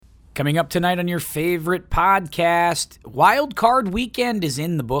Coming up tonight on your favorite podcast, Wild Card Weekend is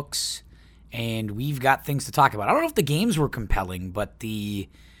in the books, and we've got things to talk about. I don't know if the games were compelling, but the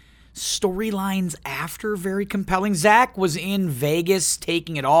storylines after very compelling. Zach was in Vegas,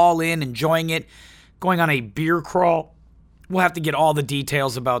 taking it all in, enjoying it, going on a beer crawl. We'll have to get all the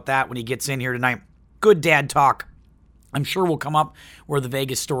details about that when he gets in here tonight. Good dad talk. I'm sure will come up where the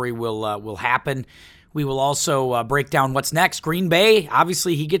Vegas story will happen. We will also break down what's next. Green Bay,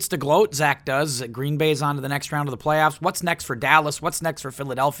 obviously he gets to gloat, Zach does. Green Bay is on to the next round of the playoffs. What's next for Dallas? What's next for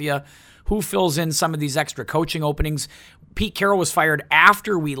Philadelphia? Who fills in some of these extra coaching openings? Pete Carroll was fired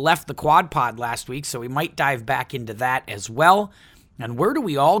after we left the quad pod last week, so we might dive back into that as well. And where do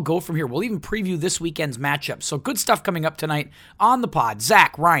we all go from here? We'll even preview this weekend's matchup. So good stuff coming up tonight on the pod.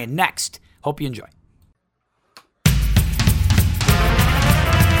 Zach, Ryan, next. Hope you enjoy.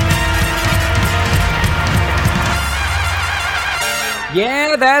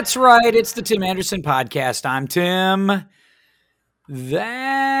 Yeah, that's right. It's the Tim Anderson Podcast. I'm Tim.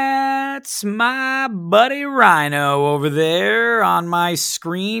 That's my buddy Rhino over there on my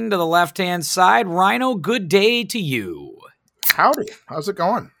screen to the left-hand side. Rhino, good day to you. Howdy. How's it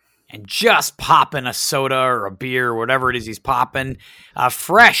going? And just popping a soda or a beer or whatever it is he's popping.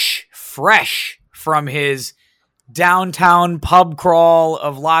 Fresh from his downtown pub crawl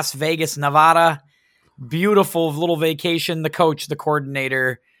of Las Vegas, Nevada. Beautiful little vacation. The coach, the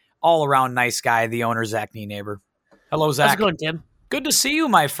coordinator, all around nice guy, the owner, Zach Nienaber. Hello, Zach. How's it going, Tim? Good to see you,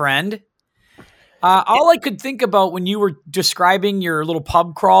 my friend. All I could think about when you were describing your little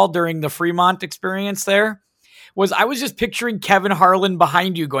pub crawl during the Fremont experience there was I was just picturing Kevin Harlan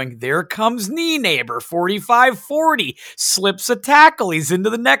behind you going, there comes Nienaber, 45-40, slips a tackle, he's into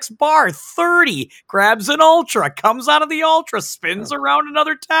the next bar, 30, grabs an ultra, comes out of the ultra, spins around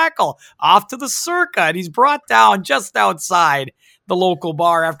another tackle, off to the circa, and he's brought down just outside the local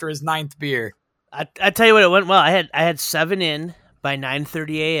bar after his 9th beer. I tell you what, it went well. I had 7 in by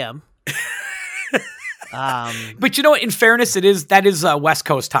 9:30 a.m. But you know what? In fairness, that is West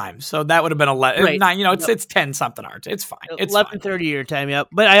Coast time, so that would have been 11. Right. 9, it's 10 something hours. It's fine. It's 11:30 your time, yep.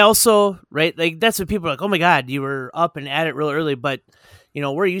 But I also that's what people are like. Oh my God, you were up and at it real early. But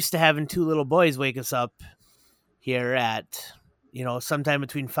we're used to having 2 little boys wake us up here at sometime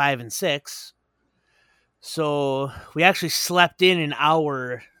between 5 and 6. So we actually slept in an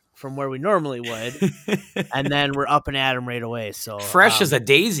hour from where we normally would, and then we're up and at them right away. So fresh as a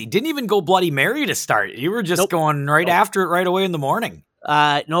daisy. Didn't even go Bloody Mary to start. You were just going right after it right away in the morning.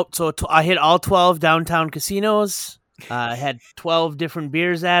 Nope. So I hit all 12 downtown casinos. Had 12 different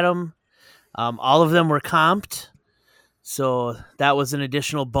beers at them. All of them were comped, so that was an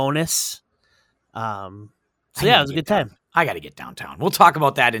additional bonus. So yeah, it was a good time. I got to get downtown. We'll talk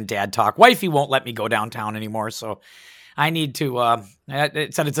about that in Dad Talk. Wifey won't let me go downtown anymore, so I need to,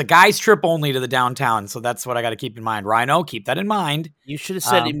 it said it's a guy's trip only to the downtown, so that's what I got to keep in mind. Rhino, keep that in mind. You should have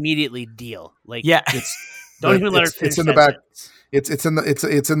said immediately deal. Yeah. Don't even let her finish. It's in the back.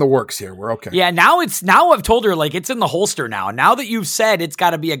 It's in the works here. We're okay. Yeah, now I've told her, it's in the holster now. Now that you've said it's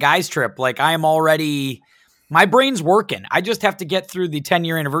got to be a guy's trip, I am already, my brain's working. I just have to get through the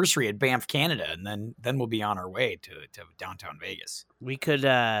 10-year anniversary at Banff, Canada, and then we'll be on our way to downtown Vegas. We could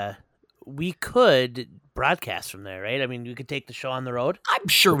broadcast from there, right? I mean, we could take the show on the road. I'm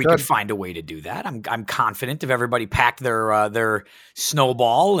sure we could find a way to do that. I'm confident if everybody packed their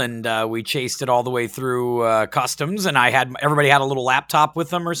snowball and we chased it all the way through customs, and everybody had a little laptop with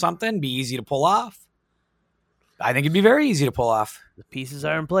them or something. Be easy to pull off. I think it'd be very easy to pull off. The pieces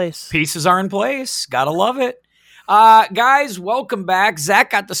are in place. Pieces are in place. Gotta love it. Guys, welcome back. Zach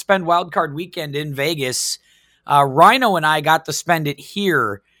got to spend Wild Card Weekend in Vegas. Rhino and I got to spend it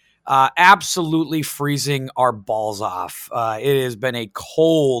here. Absolutely freezing our balls off. It has been a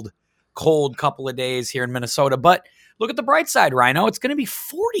cold couple of days here in Minnesota. But look at the bright side, Rhino. It's going to be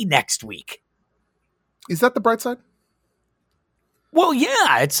 40 next week. Is that the bright side? Well,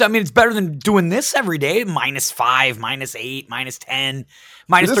 yeah. It's better than doing this every day. -5, -8, -10,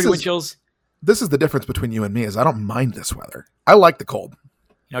 -30 wind chills. This is the difference between you and me is I don't mind this weather. I like the cold.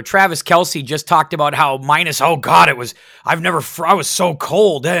 Travis Kelce just talked about how I was so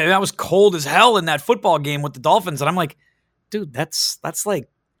cold. That was cold as hell in that football game with the Dolphins. And I'm like, dude, that's like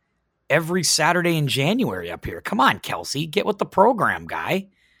every Saturday in January up here. Come on, Kelce, get with the program, guy.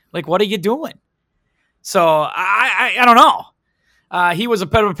 What are you doing? So I don't know. He was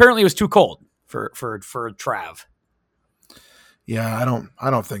apparently it was too cold for Trav. Yeah, I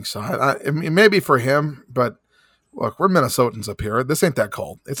don't think so. I mean, maybe for him, but look, we're Minnesotans up here. This ain't that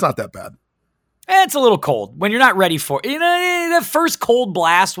cold. It's not that bad. It's a little cold when you're not ready for it. The first cold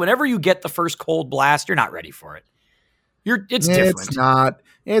blast, whenever you get the first cold blast, you're not ready for it. It's It's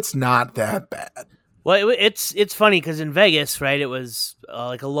different. not that bad. Well, it's funny because in Vegas, right, it was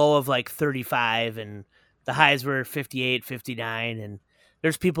like a low of like 35 and the highs were 58, 59, and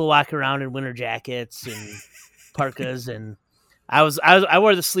there's people walking around in winter jackets and parkas, and I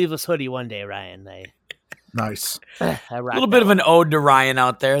wore the sleeveless hoodie one day, Ryan. Nice. I A rocked little bit that of an one. ode to Ryan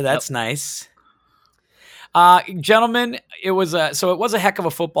out there. That's nice. Gentlemen, it was a heck of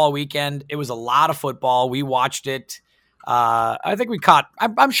a football weekend. It was a lot of football. We watched it. I think we caught.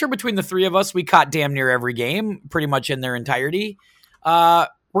 I'm sure between the three of us, we caught damn near every game, pretty much in their entirety.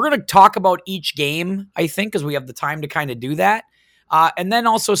 We're going to talk about each game, I think, because we have the time to kind of do that, and then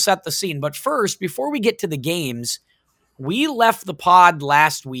also set the scene. But first, before we get to the games, we left the pod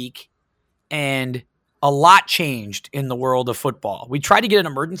last week, and a lot changed in the world of football. We tried to get an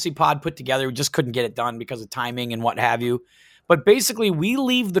emergency pod put together. We just couldn't get it done because of timing and what have you. But basically, we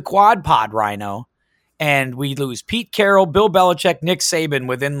leave the quad pod, Rhino, and we lose Pete Carroll, Bill Belichick, Nick Saban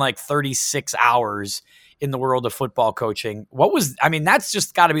within like 36 hours in the world of football coaching. That's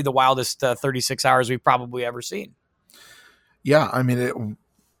just got to be the wildest 36 hours we've probably ever seen. Yeah, I mean,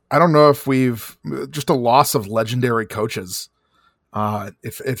 I don't know if we've just a loss of legendary coaches.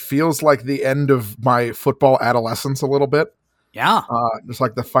 It feels like the end of my football adolescence a little bit. Yeah. Just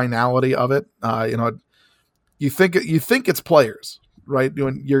like the finality of it. You think it's players, right?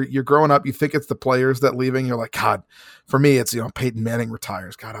 When you're growing up, you think it's the players that leaving. You're like, God, for me, it's, Peyton Manning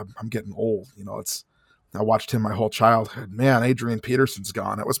retires. God, I'm getting old. I watched him my whole childhood. Man, Adrian Peterson's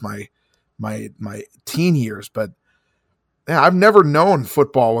gone. That was my teen years. But yeah, I've never known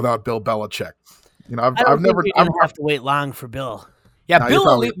football without Bill Belichick. I've never have to wait long for Bill. Yeah, no,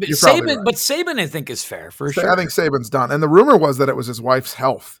 Bill, Saban, right. But Saban, I think, is fair for sure. I think Saban's done. And the rumor was that it was his wife's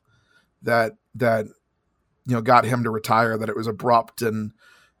health that got him to retire, that it was abrupt and,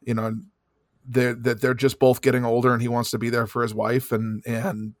 that they're just both getting older and he wants to be there for his wife and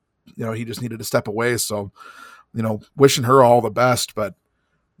he just needed to step away. So, wishing her all the best, but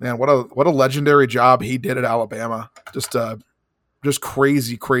man, what a legendary job he did at Alabama. Just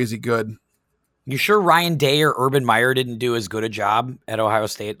crazy, crazy good. You sure Ryan Day or Urban Meyer didn't do as good a job at Ohio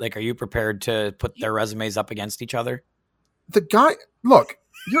State? Like, are you prepared to put their resumes up against each other? The guy, look,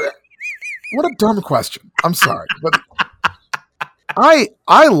 what a dumb question. I'm sorry, but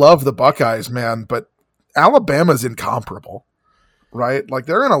I love the Buckeyes, man, but Alabama's incomparable, right? Like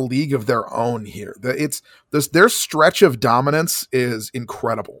they're in a league of their own here. Their stretch of dominance is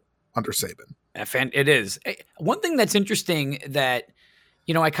incredible under Saban. It is. One thing that's interesting that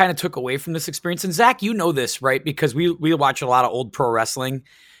I kind of took away from this experience, and Zach, you know this, right? Because we watch a lot of old pro wrestling,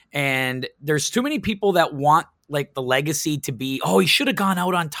 and there's too many people that want like the legacy to be, oh, he should have gone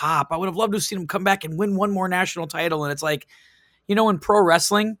out on top. I would have loved to have seen him come back and win one more national title. And it's like, in pro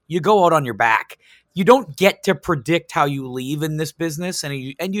wrestling, you go out on your back. You don't get to predict how you leave in this business, and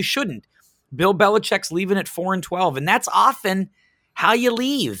you shouldn't. Bill Belichick's leaving at 4-12, and that's often how you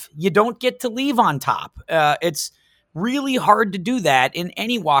leave. You don't get to leave on top. It's really hard to do that in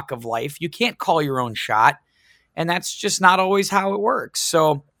any walk of life. You can't call your own shot, and that's just not always how it works.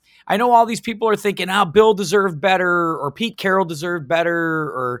 So I know all these people are thinking, Bill deserved better, or Pete Carroll deserved better,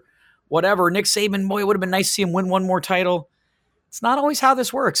 or whatever. Nick Saban, boy, it would have been nice to see him win one more title. It's not always how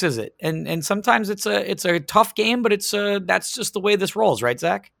this works, is it? And sometimes it's a tough game, but that's just the way this rolls, right,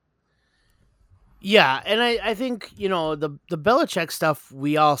 Zach? Yeah, and I think, the Belichick stuff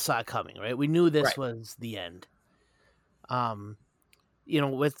we all saw coming, right? We knew this was the end.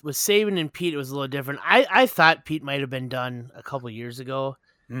 With Saban and Pete, it was a little different. I thought Pete might have been done a couple years ago.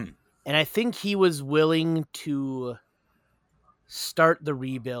 And I think he was willing to start the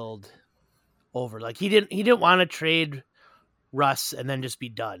rebuild over. Like he didn't want to trade Russ and then just be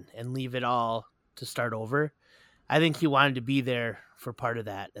done and leave it all to start over. I think he wanted to be there for part of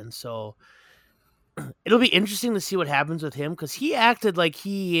that. And so it'll be interesting to see what happens with him, because he acted like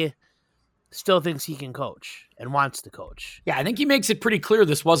he still thinks he can coach and wants to coach. Yeah, I think he makes it pretty clear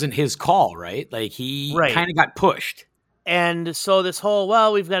this wasn't his call, right? Like he kind of got pushed. And so this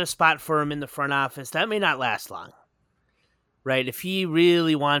whole, we've got a spot for him in the front office, that may not last long, right? If he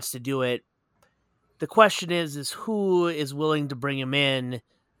really wants to do it, the question is who is willing to bring him in,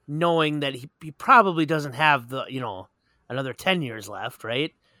 knowing that he probably doesn't have the, another 10 years left,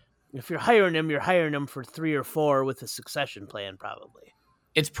 right? If you're hiring him for 3 or 4 with a succession plan, probably.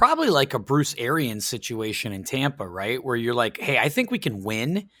 It's probably like a Bruce Arians situation in Tampa, right? Where you're like, hey, I think we can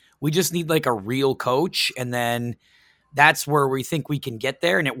win. We just need like a real coach. And then that's where we think we can get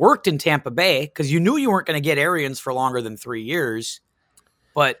there. And it worked in Tampa Bay because you knew you weren't going to get Arians for longer than 3 years.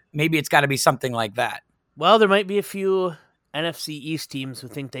 But maybe it's got to be something like that. Well, there might be a few NFC East teams who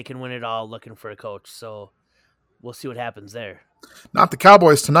think they can win it all looking for a coach. So we'll see what happens there. Not the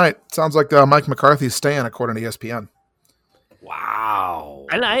Cowboys tonight. Sounds like Mike McCarthy's staying, according to ESPN. Wow.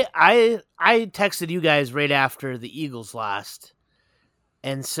 And I texted you guys right after the Eagles lost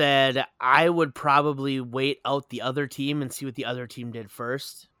and said I would probably wait out the other team and see what the other team did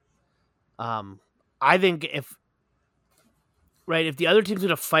first. I think if the other team's going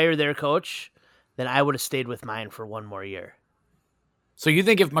to fire their coach, then I would have stayed with mine for one more year. So you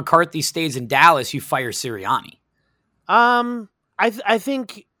think if McCarthy stays in Dallas, you fire Sirianni? I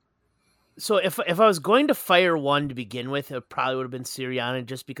think so. If I was going to fire one to begin with, it probably would have been Sirianni,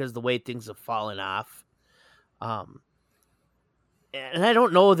 just because the way things have fallen off. And I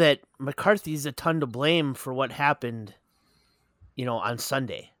don't know that McCarthy's a ton to blame for what happened, on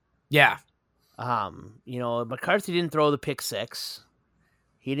Sunday. Yeah. McCarthy didn't throw the pick six.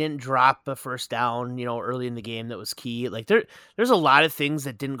 He didn't drop a first down, early in the game that was key. Like there's a lot of things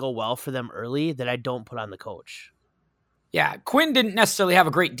that didn't go well for them early that I don't put on the coach. Yeah, Quinn didn't necessarily have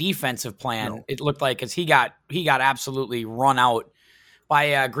a great defensive plan. No. It looked like, because he got absolutely run out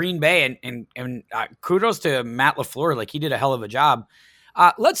by Green Bay, and kudos to Matt LaFleur. Like, he did a hell of a job.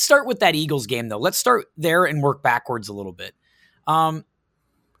 Let's start with that Eagles game, though. Let's start there and work backwards a little bit.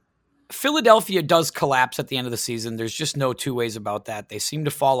 Philadelphia does collapse at the end of the season. There's just no two ways about that. They seem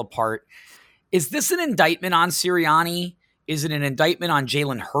to fall apart. Is this an indictment on Sirianni? Is it an indictment on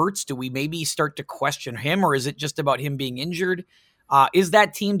Jalen Hurts? Do we maybe start to question him, or is it just about him being injured? Did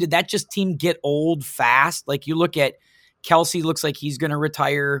that team get old fast? Like, you look at Kelsey, looks like he's going to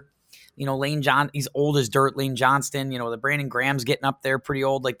retire. He's old as dirt. Lane Johnston, the Brandon Graham's getting up there pretty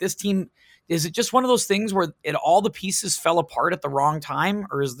old. Like, this team, is it just one of those things where all the pieces fell apart at the wrong time,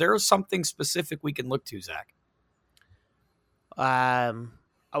 or is there something specific we can look to, Zach? Well,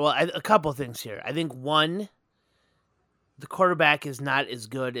 a couple things here. I think one, the quarterback is not as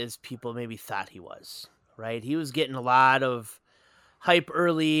good as people maybe thought he was, right? He was getting a lot of hype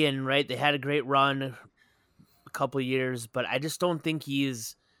early, and they had a great run a couple of years, but I just don't think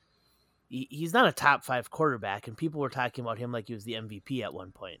he's not a top 5 quarterback, and people were talking about him like he was the MVP at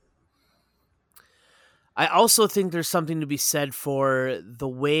one point. I also think there's something to be said for the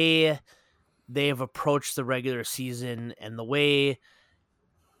way they have approached the regular season, and the way,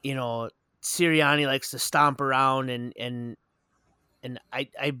 Sirianni likes to stomp around, and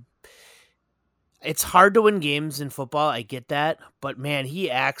I it's hard to win games in football. I get that, but man, he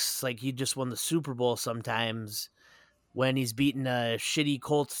acts like he just won the Super Bowl sometimes when he's beating a shitty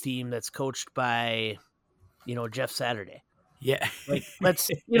Colts team that's coached by, Jeff Saturday. Yeah. Like, let's,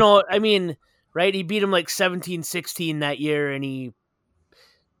 right? He beat him like 17-16 that year, and he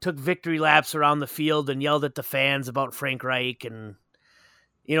took victory laps around the field and yelled at the fans about Frank Reich, and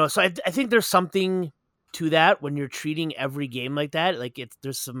so I think there's something to that when you're treating every game like that. Like,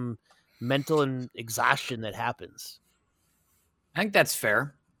 there's some mental and exhaustion that happens. I think that's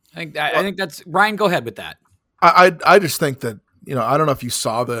fair. I think that's Ryan. Go ahead with that. I just think that, I don't know if you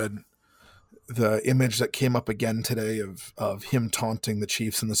saw the image that came up again today of him taunting the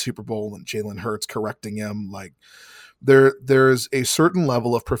Chiefs in the Super Bowl and Jalen Hurts correcting him. Like, there's a certain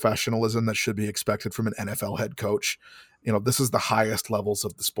level of professionalism that should be expected from an NFL head coach. This is the highest levels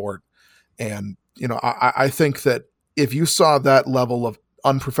of the sport. And, I think that if you saw that level of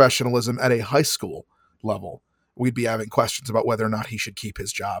unprofessionalism at a high school level, we'd be having questions about whether or not he should keep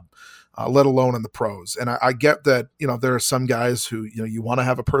his job, let alone in the pros. And I get that, there are some guys who, you want to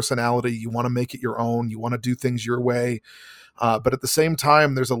have a personality, you want to make it your own, you want to do things your way. But at the same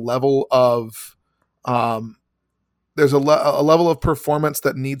time, there's a level of, level of performance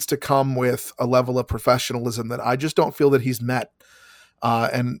that needs to come with a level of professionalism that I just don't feel that he's met.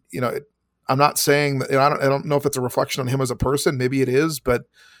 I'm not saying that, I don't know if it's a reflection on him as a person. Maybe it is, but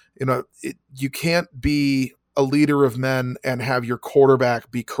you can't be a leader of men and have your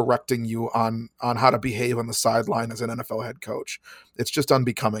quarterback be correcting you on how to behave on the sideline as an NFL head coach. It's just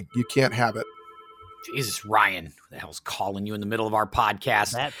unbecoming. You can't have it. Jesus, Ryan, who the hell's calling you in the middle of our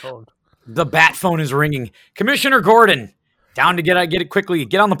podcast? Bat phone. The bat phone is ringing. Commissioner Gordon, down to get it quickly.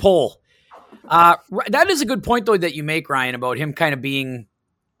 Get on the pole. That is a good point, though, that you make, Ryan, about him kind of being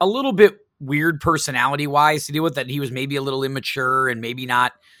a little bit weird personality-wise to deal with, that he was maybe a little immature and maybe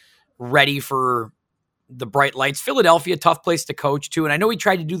not ready for the bright lights. Philadelphia, tough place to coach, too. And I know he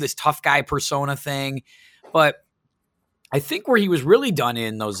tried to do this tough guy persona thing, but I think where he was really done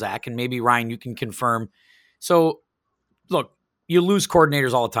in, though, Zach, and maybe, Ryan, you can confirm. So, look, you lose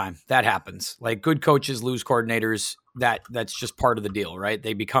coordinators all the time. That happens. Like, good coaches lose coordinators. That's just part of the deal, right?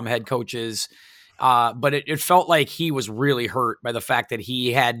 They become head coaches. But it felt like he was really hurt by the fact that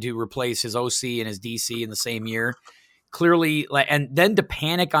he had to replace his OC and his DC in the same year. Clearly, and then to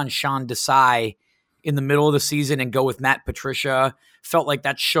panic on Sean Desai in the middle of the season and go with Matt Patricia. Felt like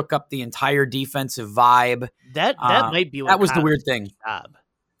that shook up the entire defensive vibe. That might be what that was the cost weird thing. his job.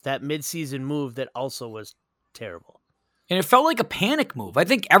 That midseason move that also was terrible. And it felt like a panic move. I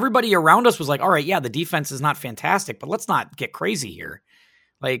think everybody around us was like, all right, yeah, the defense is not fantastic, but let's not get crazy here.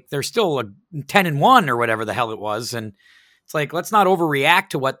 Like, they're still a 10-1 or whatever the hell it was. And it's like, let's not overreact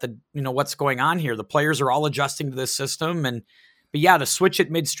to what's going on here. The players are all adjusting to this system. But yeah, to switch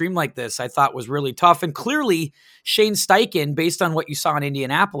it midstream like this, I thought was really tough. And clearly Shane Steichen, based on what you saw in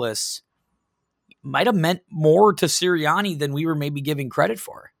Indianapolis, might have meant more to Sirianni than we were maybe giving credit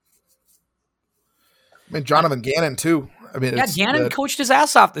for. I mean, Jonathan Gannon too. I mean, yeah, Gannon coached his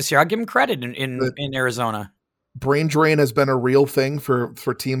ass off this year. I'll give him credit in Arizona. Brain drain has been a real thing for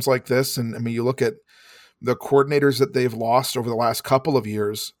teams like this. And I mean, you look at the coordinators that they've lost over the last couple of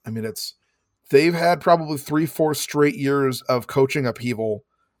years. I mean, they've had probably 3-4 straight years of coaching upheaval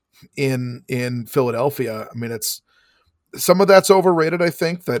in Philadelphia. I mean, some of that's overrated. I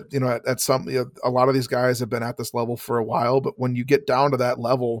think that, a lot of these guys have been at this level for a while, but when you get down to that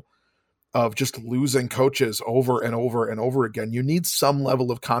level of just losing coaches over and over and over again, you need some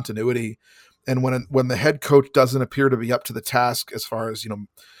level of continuity. And when the head coach doesn't appear to be up to the task as far as,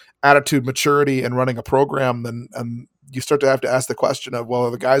 attitude, maturity, and running a program, then you start to have to ask the question of, well,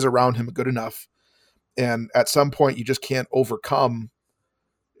 are the guys around him good enough? And at some point, you just can't overcome,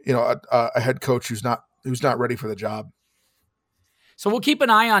 a head coach who's not ready for the job. So we'll keep an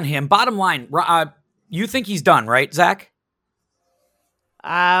eye on him. Bottom line, you think he's done, right, Zach?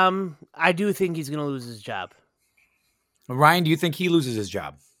 I do think he's going to lose his job. Ryan, do you think he loses his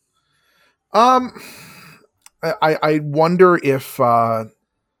job? I wonder if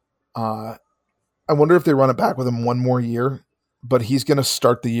they run it back with him one more year, but he's going to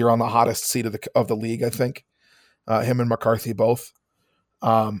start the year on the hottest seat of the league. I think him and McCarthy both.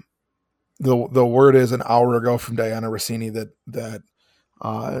 The word is an hour ago from Diana Rossini that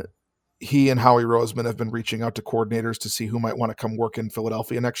he and Howie Roseman have been reaching out to coordinators to see who might want to come work in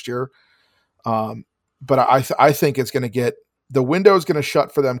Philadelphia next year. But I think it's going to get. The window is going to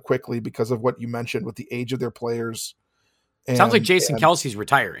shut for them quickly because of what you mentioned with the age of their players. Sounds like Jason Kelsey's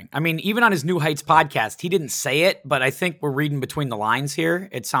retiring. I mean, even on his New Heights podcast, he didn't say it, but I think we're reading between the lines here.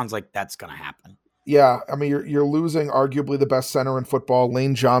 It sounds like that's going to happen. Yeah, I mean, you're losing arguably the best center in football.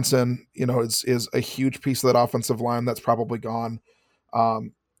 Lane Johnson, is a huge piece of that offensive line that's probably gone.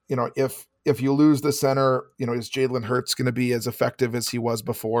 If you lose the center, is Jalen Hurts going to be as effective as he was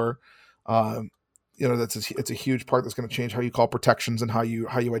before? It's a huge part that's going to change how you call protections and how you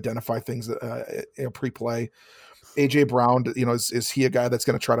identify things pre-play. AJ Brown, is he a guy that's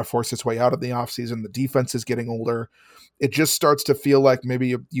going to try to force his way out of the offseason? The defense is getting older. It just starts to feel like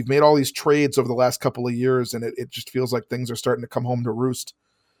maybe you've made all these trades over the last couple of years, and it just feels like things are starting to come home to roost.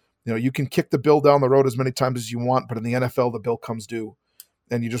 You can kick the bill down the road as many times as you want, but in the NFL, the bill comes due,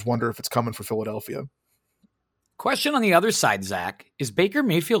 and you just wonder if it's coming for Philadelphia. Question on the other side, Zach, is Baker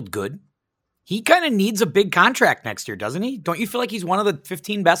Mayfield good? He kind of needs a big contract next year, doesn't he? Don't you feel like he's one of the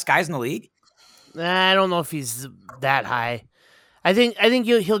 15 best guys in the league? I don't know if he's that high. I think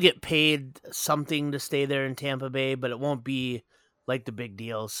he'll get paid something to stay there in Tampa Bay, but it won't be like the big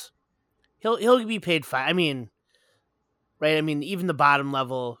deals. He'll be paid fine. I mean, right? I mean, even the bottom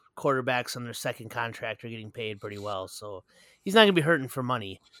level quarterbacks on their second contract are getting paid pretty well, so he's not going to be hurting for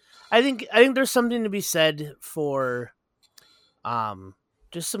money. I think there's something to be said for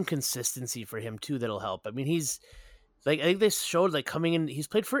just some consistency for him too that'll help. I mean, he's like, I think they showed like coming in, he's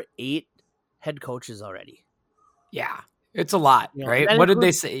played for 8 head coaches already. Yeah, it's a lot, right? What did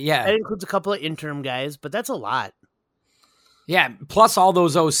they say? Yeah, that includes a couple of interim guys, but that's a lot. Yeah, plus all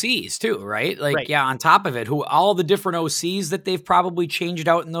those OCs too, right? Like, right. Yeah, on top of it, all the different OCs that they've probably changed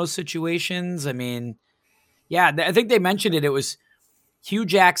out in those situations. I mean, yeah, I think they mentioned it. It was Hugh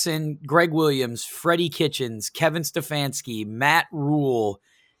Jackson, Greg Williams, Freddie Kitchens, Kevin Stefanski, Matt Rule,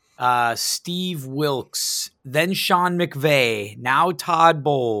 Steve Wilkes, then Sean McVay, now Todd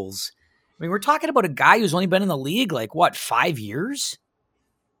Bowles. I mean, we're talking about a guy who's only been in the league 5 years?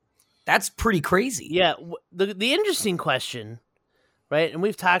 That's pretty crazy. Yeah, the interesting question, right? And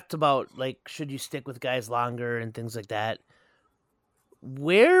we've talked about, should you stick with guys longer and things like that.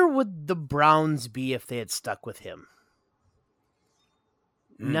 Where would the Browns be if they had stuck with him?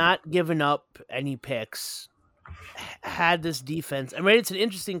 Not giving up any picks, had this defense. I mean, it's an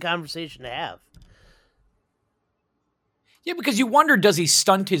interesting conversation to have. Yeah, because you wonder, does he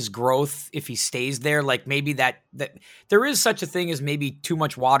stunt his growth if he stays there? Like maybe that there is such a thing as maybe too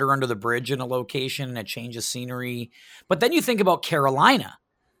much water under the bridge in a location and a change of scenery. But then you think about Carolina.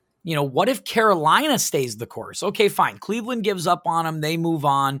 What if Carolina stays the course? Okay, fine. Cleveland gives up on him. They move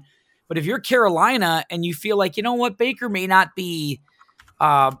on. But if you're Carolina and you feel like, you know what, Baker may not be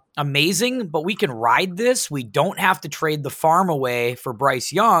amazing, but we can ride this. We don't have to trade the farm away for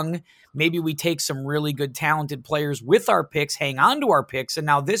Bryce Young. Maybe we take some really good, talented players with our picks, hang on to our picks, and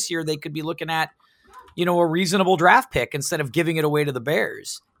now this year they could be looking at, a reasonable draft pick instead of giving it away to the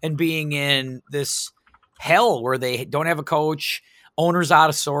Bears and being in this hell where they don't have a coach, owners out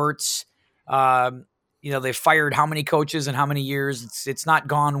of sorts. They've fired how many coaches in how many years? It's not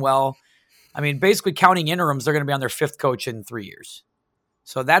gone well. I mean, basically counting interims, they're going to be on their 5th coach in 3 years.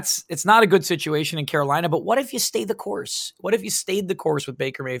 So it's not a good situation in Carolina, but what if you stay the course? What if you stayed the course with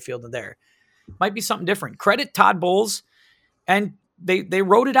Baker Mayfield in there? Might be something different. Credit Todd Bowles, and they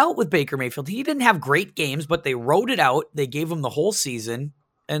rode it out with Baker Mayfield. He didn't have great games, but they rode it out. They gave him the whole season,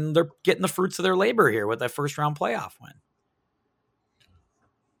 and they're getting the fruits of their labor here with that first-round playoff win.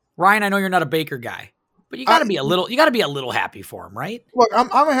 Ryan, I know you're not a Baker guy, but you got to be a little happy for him, right? Look, I'm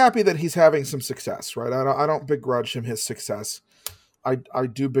happy that he's having some success, right? I don't begrudge him his success. I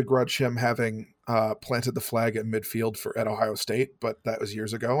do begrudge him having planted the flag at midfield at Ohio State, but that was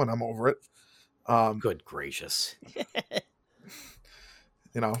years ago, and I'm over it. Good gracious!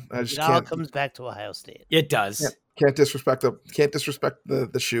 I just it all comes back to Ohio State. It does. Can't disrespect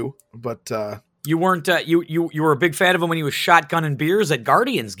the shoe, but you weren't you were a big fan of him when he was shotgunning beers at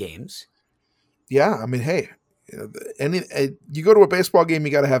Guardians games. Yeah, I mean, hey, you go to a baseball game,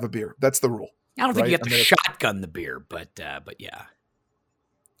 you got to have a beer. That's the rule. I don't think you have to shotgun the beer, but yeah.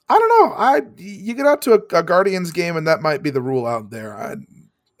 I don't know. You get out to a Guardians game, and that might be the rule out there. I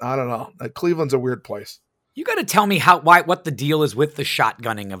don't know. Cleveland's a weird place. You got to tell me what the deal is with the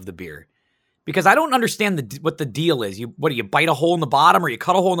shotgunning of the beer, because I don't understand what the deal is. You bite a hole in the bottom, or you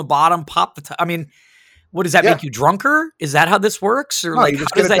cut a hole in the bottom, pop the top? I mean, what does that make you drunker? Is that how this works, or how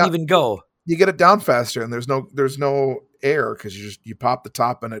does that even go? You get it down faster, and there's no air because you pop the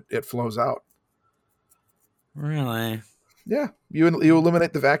top and it flows out. Really? Yeah, you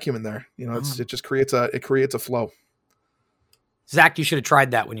eliminate the vacuum in there. It just creates a flow. Zach, you should have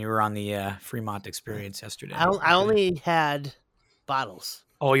tried that when you were on the Fremont experience yesterday. I only had bottles.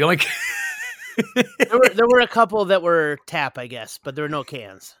 Oh, you only. there were a couple that were tap, I guess, but there were no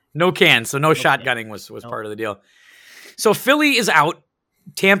cans. No cans, so no shotgunning was part of the deal. So Philly is out.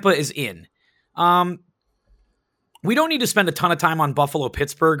 Tampa is in. We don't need to spend a ton of time on Buffalo,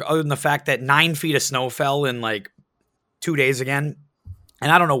 Pittsburgh, other than the fact that 9 feet of snow fell in 2 days again.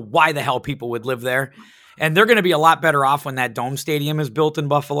 And I don't know why the hell people would live there. And they're going to be a lot better off when that dome stadium is built in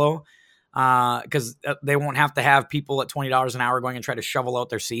Buffalo, because they won't have to have people at $20 an hour going and try to shovel out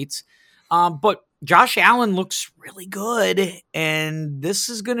their seats. But Josh Allen looks really good, and this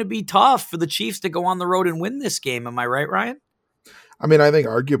is going to be tough for the Chiefs to go on the road and win this game. Am I right, Ryan? I mean, I think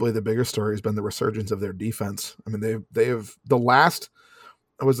arguably the bigger story has been the resurgence of their defense. I mean, they've the last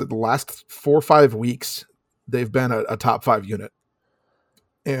 4 or 5 weeks, they've been a top 5 unit.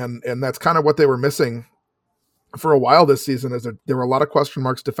 And that's kind of what they were missing for a while this season, is there were a lot of question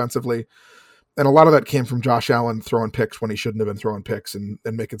marks defensively. And a lot of that came from Josh Allen throwing picks when he shouldn't have been throwing picks, and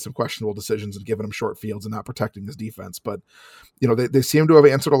making some questionable decisions and giving him short fields and not protecting his defense. But, they seem to have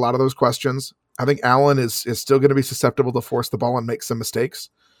answered a lot of those questions. I think Allen is still going to be susceptible to force the ball and make some mistakes.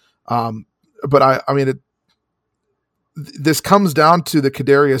 But this comes down to the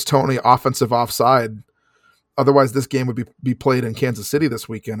Kadarius Toney offensive offside. Otherwise, this game would be played in Kansas City this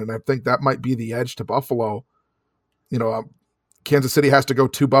weekend. And I think that might be the edge to Buffalo. Kansas City has to go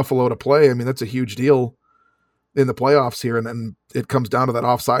to Buffalo to play. I mean, that's a huge deal in the playoffs here. And then it comes down to that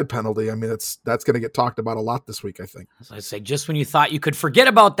offside penalty. I mean, that's going to get talked about a lot this week, I think. As I say, just when you thought you could forget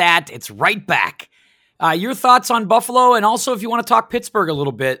about that, it's right back. Your thoughts on Buffalo, and also if you want to talk Pittsburgh a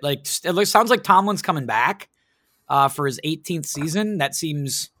little bit. It sounds like Tomlin's coming back for his 18th season. That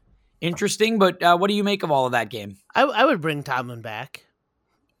seems interesting, but what do you make of all of that game? I would bring Tomlin back.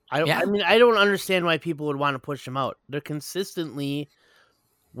 I mean, I don't understand why people would want to push him out. They're consistently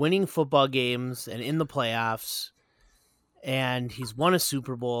winning football games and in the playoffs, and he's won a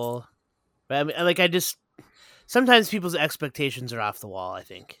Super Bowl. But I mean, sometimes people's expectations are off the wall, I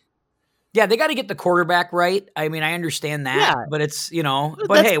think. Yeah, they got to get the quarterback right. I mean, I understand that, but it's,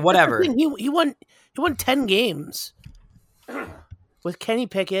 but hey, whatever. He won 10 games with Kenny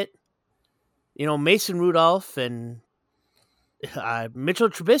Pickett, Mason Rudolph, and Mitchell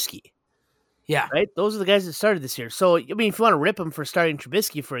Trubisky. Yeah. Right? Those are the guys that started this year. So, I mean, if you want to rip him for starting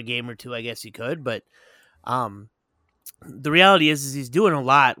Trubisky for a game or two, I guess you could. But the reality is he's doing a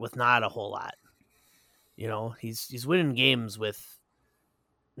lot with not a whole lot. He's winning games with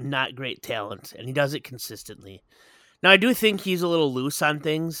not great talent, and he does it consistently. Now, I do think he's a little loose on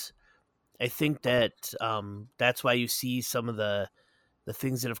things. I think that that's why you see some of the the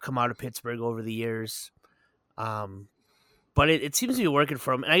things that have come out of Pittsburgh over the years. But it seems to be working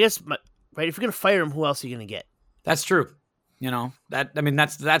for him. And I guess, right, if you're going to fire him, who else are you going to get? That's true.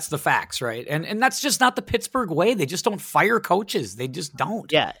 That's the facts, right? And that's just not the Pittsburgh way. They just don't fire coaches. They just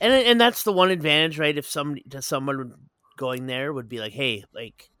don't. Yeah, and that's the one advantage, right? If someone going there would be like, hey,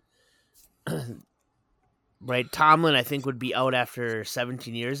 like, right, Tomlin, I think, would be out after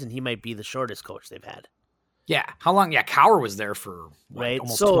 17 years, and he might be the shortest coach they've had. Yeah. How long? Yeah, Cowher was there for right?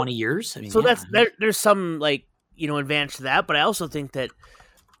 almost 20 years. I mean, there's some, like, advantage to that, but I also think that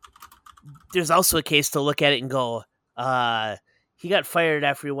there's also a case to look at it and go, he got fired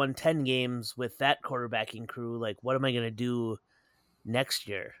after he won 10 games with that quarterbacking crew. Like, what am I going to do next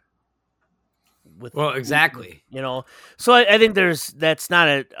year? Exactly. So I think that's not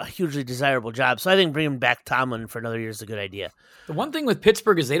a hugely desirable job. So I think bringing back Tomlin for another year is a good idea. The one thing with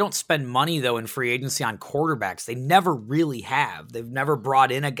Pittsburgh is they don't spend money, though, in free agency on quarterbacks. They never really have. They've never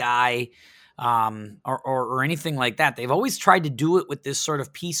brought in a guy or anything like that. They've always tried to do it with this sort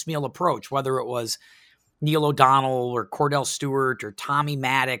of piecemeal approach, whether it was Neil O'Donnell or Cordell Stewart or Tommy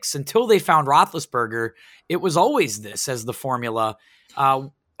Maddox. Until they found Roethlisberger, it was always this as the formula.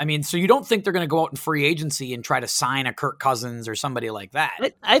 So you don't think they're going to go out in free agency and try to sign a Kirk Cousins or somebody like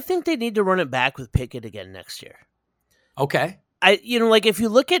that? I think they need to run it back with Pickett again next year. Okay. Like, if you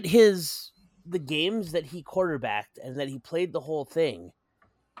look at the games that he quarterbacked and that he played the whole thing,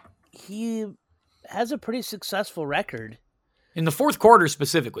 he has a pretty successful record. In the fourth quarter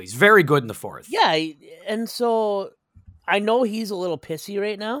specifically. He's very good in the fourth. Yeah, and so I know he's a little pissy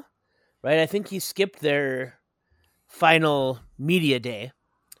right now, right? I think he skipped their final media day.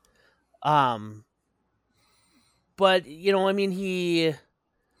 But, I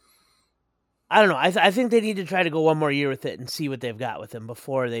don't know. I think they need to try to go one more year with it and see what they've got with him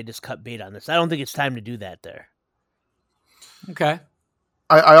before they just cut bait on this. I don't think it's time to do that there. Okay.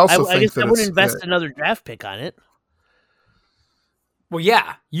 I also think guess that I would invest another draft pick on it. Well,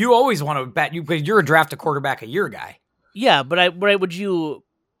 yeah, you always want to bet because you're a draft a quarterback a year guy. Yeah, but I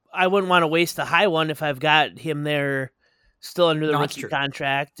wouldn't want to waste a high one if I've got him there still under the rookie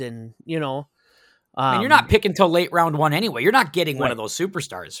contract, and and you're not picking till late round one anyway. You're not getting one of those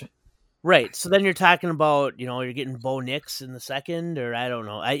superstars, right? So then you're talking about you're getting Bo Nix in the second, or I don't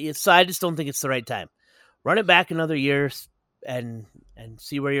know. I just don't think it's the right time. Run it back another year and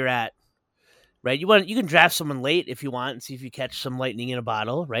see where you're at. Right, you can draft someone late if you want and see if you catch some lightning in a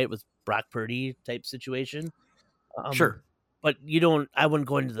bottle, right? With Brock Purdy type situation. Sure, but I wouldn't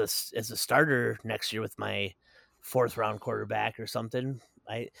go into this as a starter next year with my 4th round quarterback or something.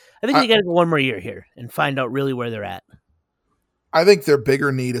 I think you got to go one more year here and find out really where they're at. I think their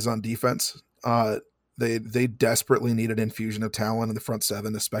bigger need is on defense. They desperately need an infusion of talent in the front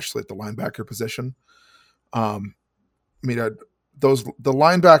seven, especially at the linebacker position. The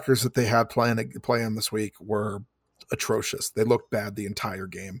linebackers that they had playing this week were atrocious. They looked bad the entire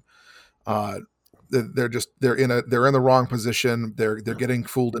game. They're in the wrong position. They're getting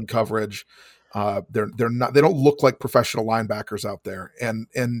fooled in coverage. They don't look like professional linebackers out there.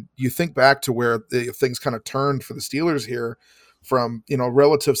 And you think back to where things kind of turned for the Steelers here from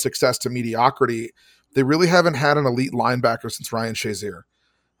relative success to mediocrity. They really haven't had an elite linebacker since Ryan Shazier,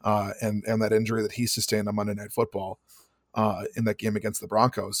 and that injury that he sustained on Monday Night Football. In that game against the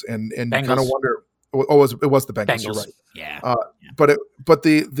Broncos, and you kind of wonder. It was the Bengals. You're right. Yeah. But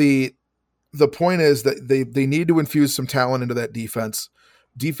the point is that they need to infuse some talent into that defense.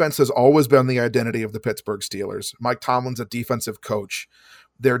 Defense has always been the identity of the Pittsburgh Steelers. Mike Tomlin's a defensive coach.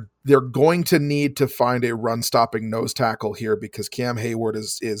 They're going to need to find a run stopping nose tackle here because Cam Hayward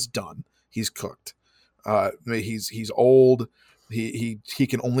is done. He's cooked. He's old. He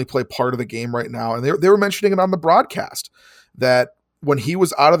can only play part of the game right now. And they were mentioning it on the broadcast that when he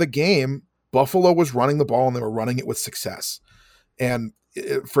was out of the game, Buffalo was running the ball and they were running it with success. And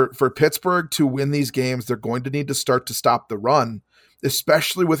for Pittsburgh to win these games, they're going to need to start to stop the run,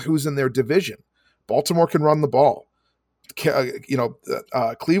 especially with who's in their division. Baltimore can run the ball.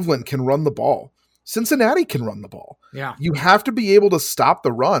 Cleveland can run the ball. Cincinnati can run the ball. Yeah. You have to be able to stop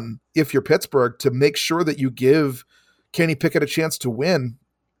the run if you're Pittsburgh to make sure that you give Kenny Pickett a chance to win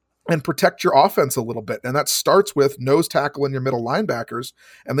and protect your offense a little bit. And that starts with nose tackle and your middle linebackers.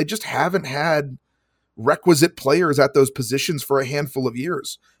 And they just haven't had requisite players at those positions for a handful of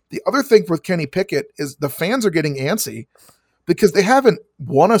years. The other thing with Kenny Pickett is the fans are getting antsy because they haven't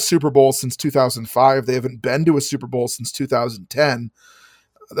won a Super Bowl since 2005. They haven't been to a Super Bowl since 2010.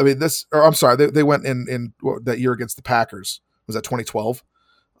 I mean, they went in that year against the Packers. Was that 2012?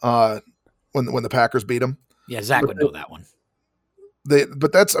 When the Packers beat them? Yeah, Zach would know that one.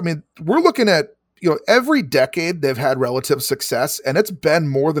 We're looking at, every decade they've had relative success, and it's been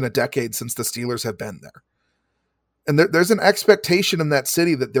more than a decade since the Steelers have been there. And there's an expectation in that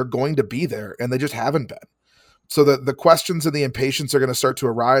city that they're going to be there, and they just haven't been. So the questions and the impatience are going to start to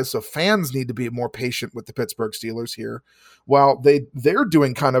arise. So fans need to be more patient with the Pittsburgh Steelers here, while they're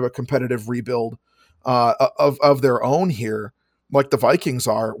doing kind of a competitive rebuild of their own here, like the Vikings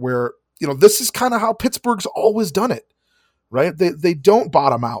are, where this is kind of how Pittsburgh's always done it. Right? They don't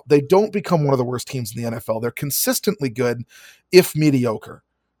bottom out. They don't become one of the worst teams in the NFL. They're consistently good, if mediocre,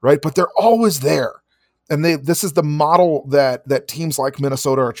 right? But they're always there. And this is the model that teams like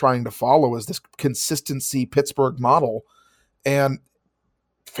Minnesota are trying to follow, is this consistency Pittsburgh model. And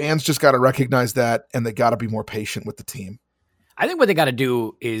fans just got to recognize that, and they got to be more patient with the team. I think what they got to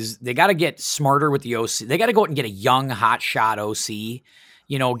do is they got to get smarter with the OC. They got to go out and get a young, hotshot OC.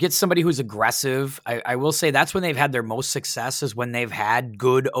 Get somebody who's aggressive. I will say that's when they've had their most success, is when they've had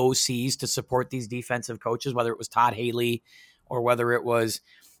good OCs to support these defensive coaches, whether it was Todd Haley or whether it was,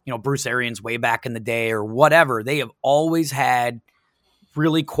 Bruce Arians way back in the day or whatever. They have always had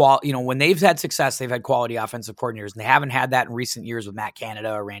really quality, when they've had success, they've had quality offensive coordinators, and they haven't had that in recent years with Matt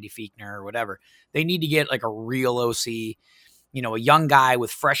Canada or Randy Fichtner or whatever. They need to get like a real OC, a young guy with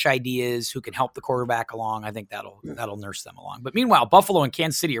fresh ideas who can help the quarterback along. I think that'll nurse them along. But meanwhile, Buffalo and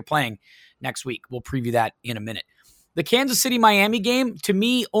Kansas City are playing next week. We'll preview that in a minute. The Kansas City-Miami game, to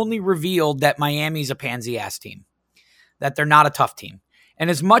me, only revealed that Miami's a pansy-ass team, that they're not a tough team. And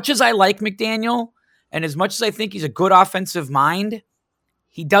as much as I like McDaniel, and as much as I think he's a good offensive mind,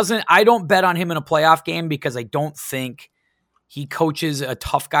 I don't bet on him in a playoff game, because I don't think he coaches a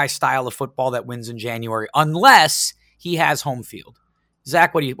tough guy style of football that wins in January, unless he has home field.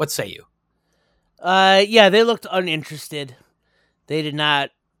 Zach, what say you? Yeah, they looked uninterested. They did not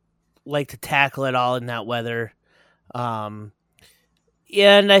like to tackle at all in that weather. And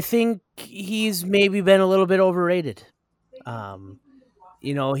I think he's maybe been a little bit overrated.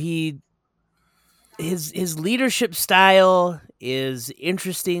 His leadership style is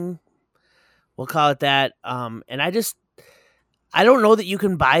interesting. We'll call it that. And I don't know that you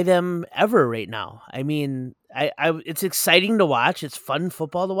can buy them ever right now. I mean, it's exciting to watch. It's fun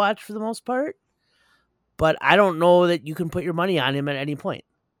football to watch for the most part, but I don't know that you can put your money on him at any point.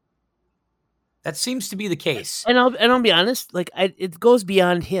 That seems to be the case. And I'll be honest, it goes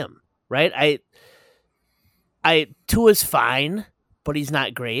beyond him, right? Tua's fine, but he's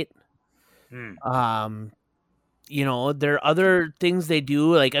not great. There are other things they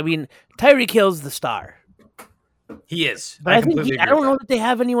do. Tyreek Hill's the star. He is. But I don't know that they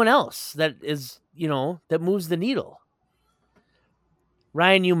have anyone else that is, that moves the needle.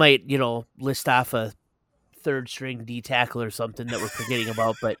 Ryan, you might, list off a third string D tackle or something that we're forgetting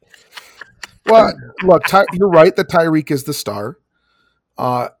about, but. Well, look, you're right that Tyreek is the star.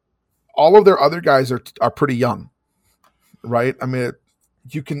 All of their other guys are pretty young, right? I mean,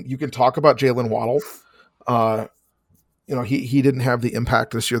 you can talk about Jalen Waddle. He didn't have the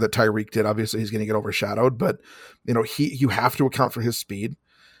impact this year that Tyreek did. Obviously, he's going to get overshadowed, but you have to account for his speed.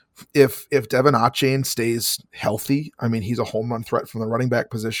 If Devin Achane stays healthy, I mean, he's a home run threat from the running back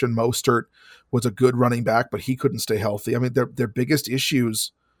position. Mostert was a good running back, but he couldn't stay healthy. I mean, their biggest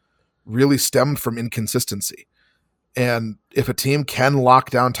issues really stemmed from inconsistency. And if a team can lock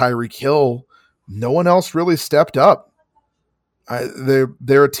down Tyreek Hill, no one else really stepped up.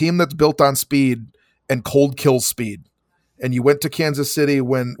 They're a team that's built on speed, and cold kills speed. And you went to Kansas City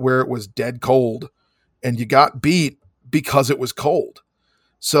where it was dead cold, and you got beat because it was cold.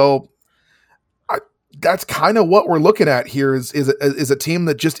 So that's kind of what we're looking at here is a team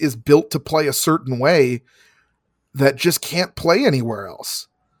that just is built to play a certain way that just can't play anywhere else.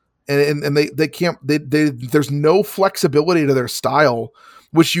 And they can't, there's no flexibility to their style,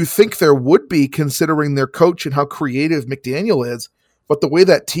 which you think there would be considering their coach and how creative McDaniel is. But the way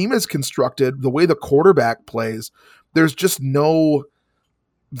that team is constructed, the way the quarterback plays, there's just no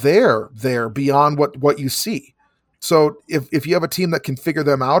there beyond what you see. So if you have a team that can figure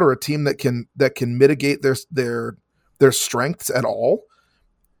them out, or a team that can mitigate their strengths at all,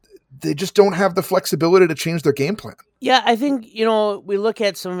 they just don't have the flexibility to change their game plan. Yeah, I think, we look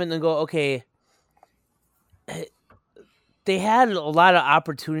at some of it and go, okay, they had a lot of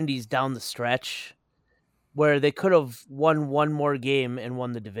opportunities down the stretch where they could have won one more game and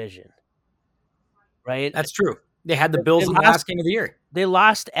won the division. Right? That's true. They had the Bills in the last game of the year. They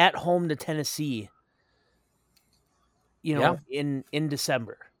lost at home to Tennessee, in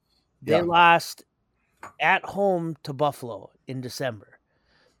December. They lost at home to Buffalo in December,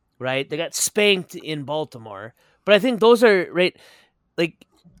 right? They got spanked in Baltimore. But I think those are, right, like,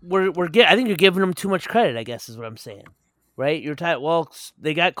 I think you're giving them too much credit, I guess is what I'm saying. right? You're tired. Well,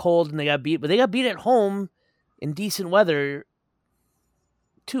 they got cold and they got beat, but they got beat at home in decent weather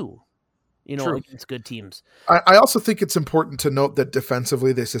too, True. against good teams. I also think it's important to note that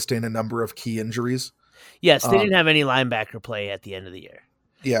defensively they sustained a number of key injuries. Yes, they didn't have any linebacker play at the end of the year.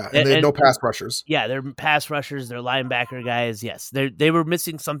 Yeah, and they had no pass rushers. Yeah, they're pass rushers, they're linebacker guys. Yes, they were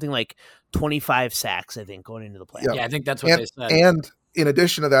missing something like 25 sacks, I think, going into the playoffs. Yeah, I think that's what they said. And in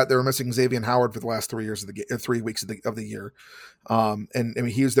addition to that, they were missing Xavier Howard for the last 3 years of the 3 weeks of the year. And I mean,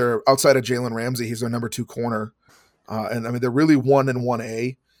 he was there outside of Jalen Ramsey. He's their number 2 corner. And I mean, they're really 1 and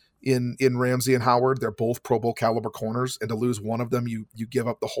 1A in Ramsey and Howard. They're both Pro Bowl caliber corners, and to lose one of them, you give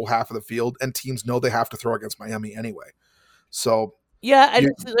up the whole half of the field. And teams know they have to throw against Miami anyway. So yeah,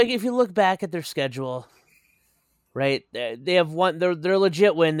 if you look back at their schedule, right? They have one. They're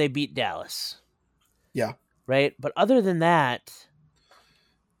legit when they beat Dallas. Yeah. Right, but other than that,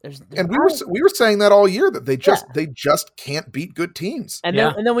 and we were saying that all year that they just can't beat good teams. And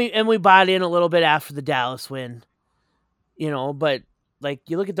then we bought in a little bit after the Dallas win, But like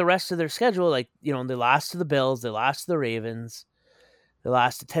you look at the rest of their schedule, like they lost to the Bills, they lost to the Ravens, they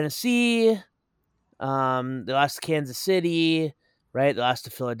lost to Tennessee, they lost to Kansas City, right? They lost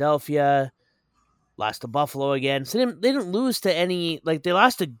to Philadelphia, lost to Buffalo again. So they didn't lose to any, like they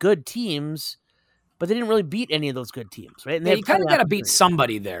lost to good teams, but they didn't really beat any of those good teams, right? And you kind of got to beat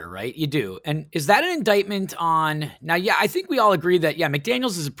somebody there, right? You do. And is that an indictment on now? Yeah, I think we all agree that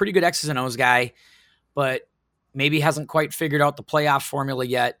McDaniels is a pretty good X's and O's guy, but maybe hasn't quite figured out the playoff formula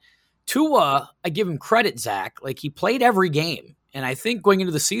yet. Tua, I give him credit, Zach. Like he played every game. And I think going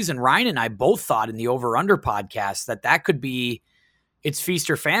into the season, Ryan and I both thought in the over-under podcast that could be it's feast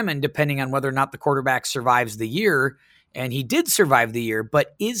or famine, depending on whether or not the quarterback survives the year. And he did survive the year,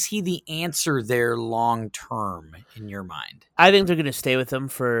 but is he the answer there long-term in your mind? I think they're going to stay with him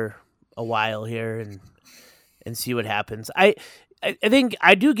for a while here and see what happens. I think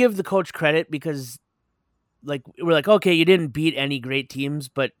I do give the coach credit because like we're like, okay, you didn't beat any great teams,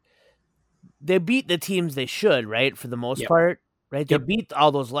 but they beat the teams they should, right? For the most part, right? They beat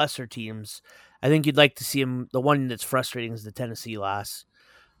all those lesser teams. I think you'd like to see him. The one that's frustrating is the Tennessee loss,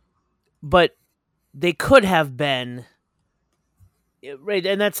 but they could have been right,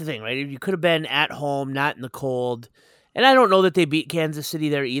 and that's the thing, right? You could have been at home, not in the cold, and I don't know that they beat Kansas City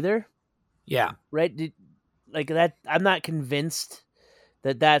there either. Yeah, right. Like that, I'm not convinced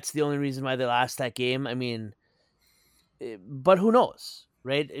that that's the only reason why they lost that game. I mean, but who knows,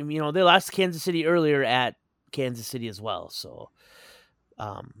 right? I mean, they lost Kansas City earlier at Kansas City as well. So,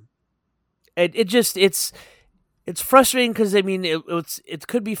 it's frustrating because I mean, it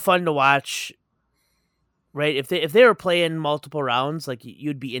could be fun to watch, right? If they were playing multiple rounds, like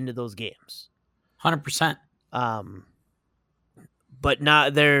you'd be into those games, 100%. But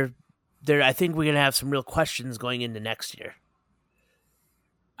not they're. I think we're gonna have some real questions going into next year.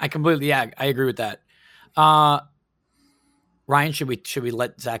 I agree with that. Ryan, should we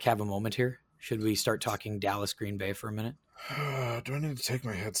let Zach have a moment here? Should we start talking Dallas Green Bay for a minute? Do I need to take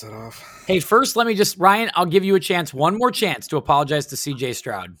my headset off? Hey, first, Ryan, I'll give you one more chance to apologize to CJ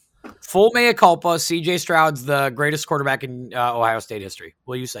Stroud. Full mea culpa. CJ Stroud's the greatest quarterback in Ohio State history.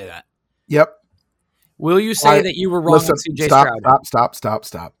 Will you say that? Yep. Will you say that you were wrong with CJ Stroud?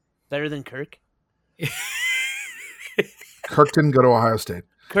 Stop. Better than Kirk? Kirk didn't go to Ohio State.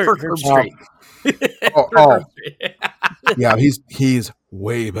 Herb Street. Yeah, he's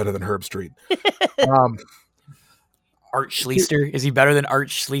way better than Herb Street. Art Schlichter? Is he better than Art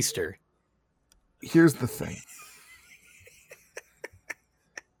Schlichter? Here's the thing.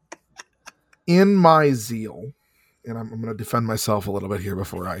 In my zeal, and I'm going to defend myself a little bit here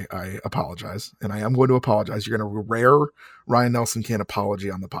before I apologize, and I am going to apologize. You're going to rare Ryan Nelson Can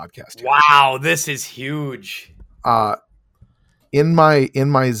apology on the podcast here. Wow, this is huge. In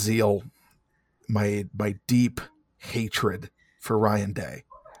my zeal, my deep hatred for Ryan Day,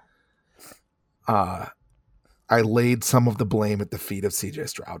 I laid some of the blame at the feet of CJ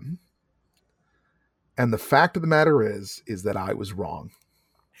Stroud. And the fact of the matter is that I was wrong.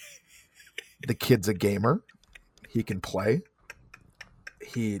 The kid's a gamer. He can play.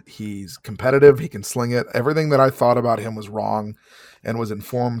 He's competitive. He can sling it. Everything that I thought about him was wrong and was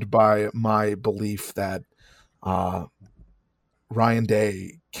informed by my belief that Ryan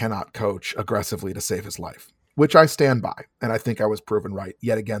Day cannot coach aggressively to save his life, which I stand by. And I think I was proven right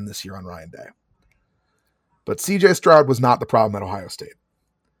yet again this year on Ryan Day. But CJ Stroud was not the problem at Ohio State.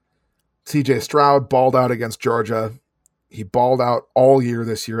 CJ Stroud balled out against Georgia. He balled out all year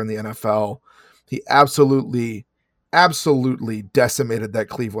this year in the NFL. He absolutely decimated that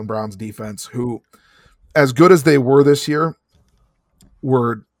Cleveland Browns defense, who, as good as they were this year,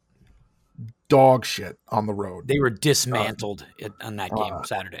 were dog shit on the road. They were dismantled on that game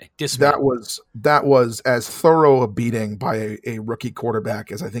Saturday. Dismantled. That was as thorough a beating by a rookie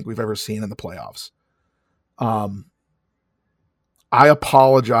quarterback as I think we've ever seen in the playoffs. I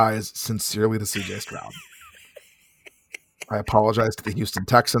apologize sincerely to CJ Stroud. I apologize to the Houston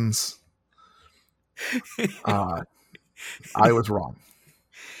Texans. I was wrong.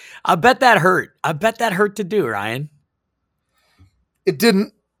 I bet that hurt. I bet that hurt to do, Ryan. It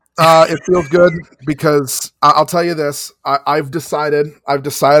didn't. It feels good because I'll tell you this. I've decided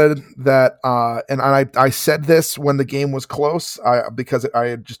that, and I said this when the game was close, because I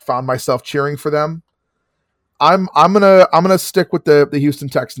had just found myself cheering for them. I'm gonna stick with the Houston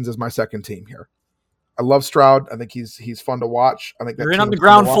Texans as my second team here. I love Stroud. I think he's fun to watch. I think you're in on the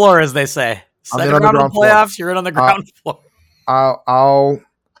ground floor, as they say. I'm in on the ground floor. Playoffs. You're in on the ground floor. I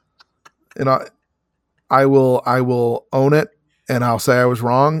will own it. And I'll say I was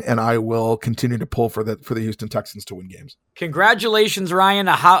wrong, and I will continue to pull for the Houston Texans to win games. Congratulations, Ryan.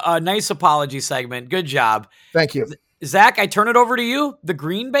 A nice apology segment. Good job. Thank you. Zach, I turn it over to you. The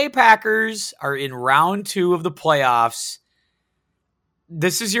Green Bay Packers are in round 2 of the playoffs.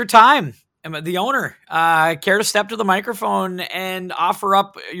 This is your time. The owner, care to step to the microphone and offer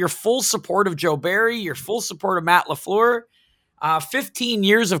up your full support of Joe Barry, your full support of Matt LaFleur, 15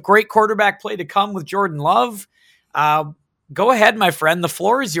 years of great quarterback play to come with Jordan Love. Go ahead, my friend. The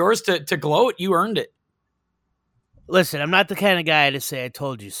floor is yours to gloat. You earned it. Listen, I'm not the kind of guy to say I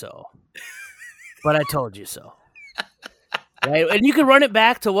told you so, but I told you so. Right? And you can run it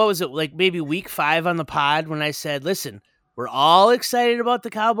back to, what was it, like maybe week 5 on the pod when I said, listen, we're all excited about the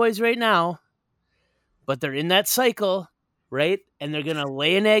Cowboys right now, but they're in that cycle, right? And they're going to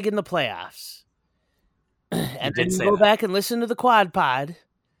lay an egg in the playoffs. And then you go back and listen to the quad pod.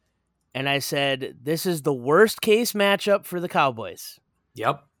 And I said, this is the worst case matchup for the Cowboys.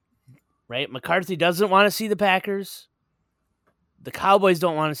 Yep. Right? McCarthy doesn't want to see the Packers. The Cowboys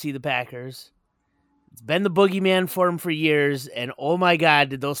don't want to see the Packers. It's been the boogeyman for them for years. And oh my God,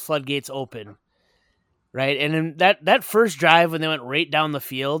 did those floodgates open. Right? And in that first drive when they went right down the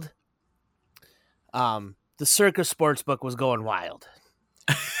field, the Circus Sportsbook was going wild.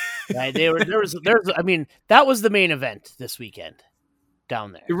 Right? That was the main event this weekend.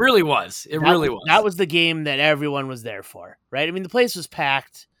 Down there. It really was. That was the game that everyone was there for, right? I mean, the place was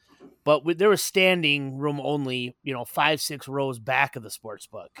packed, but there was standing room only, 5-6 rows back of the sports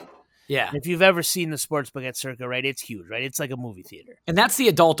book. Yeah. And if you've ever seen the sports book at Circa, right, it's huge, right? It's like a movie theater. And that's the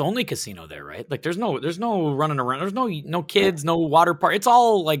adult only casino there, right? Like there's no running around. There's no kids, no water park. It's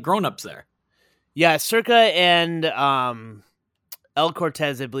all like grown-ups there. Yeah, Circa and El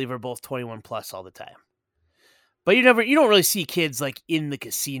Cortez, I believe, are both 21 plus all the time. But you don't really see kids like in the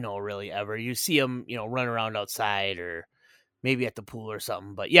casino really ever. You see them, run around outside or maybe at the pool or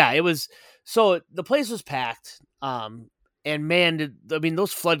something. But yeah, so the place was packed. And man,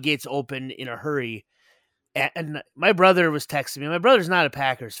 those floodgates opened in a hurry. And my brother was texting me. My brother's not a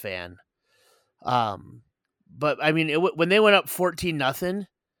Packers fan. But I mean, when they went up 14-0,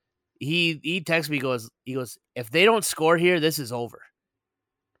 he texted me, he goes, if they don't score here, this is over.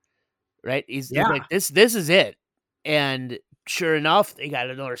 Right? He's like, this is it. And sure enough, they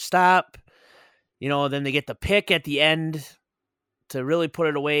got another stop. Then they get the pick at the end to really put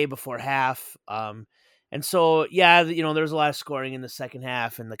it away before half. And so, yeah, there's a lot of scoring in the second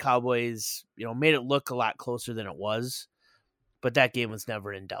half, and the Cowboys, made it look a lot closer than it was. But that game was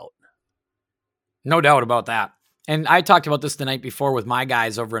never in doubt. No doubt about that. And I talked about this the night before with my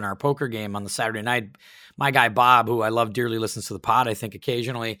guys over in our poker game on the Saturday night. My guy, Bob, who I love dearly, listens to the pod, I think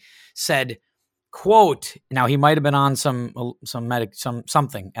occasionally, said, quote, now he might have been on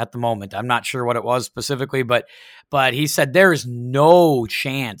something at the moment. I'm not sure what it was specifically, but he said there is no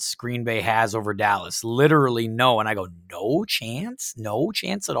chance Green Bay has over Dallas. Literally no. And I go, no chance? No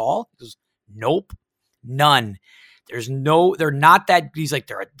chance at all? He goes, nope, none. They're not that. He's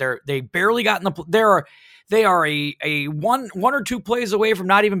like, they barely got in the. They are a one or two plays away from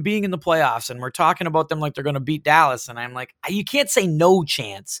not even being in the playoffs, and we're talking about them like they're going to beat Dallas. And I'm like, you can't say no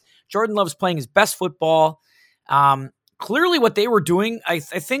chance. Jordan Love's playing his best football. Clearly, what they were doing, I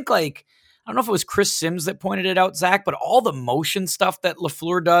think, like, I don't know if it was Chris Sims that pointed it out, Zach, but all the motion stuff that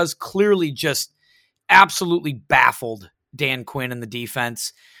LaFleur does clearly just absolutely baffled Dan Quinn and the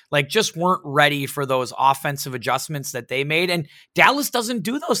defense. Like, just weren't ready for those offensive adjustments that they made. And Dallas doesn't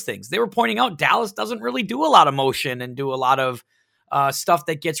do those things. They were pointing out Dallas doesn't really do a lot of motion and do a lot of stuff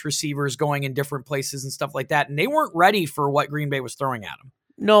that gets receivers going in different places and stuff like that. And they weren't ready for what Green Bay was throwing at them.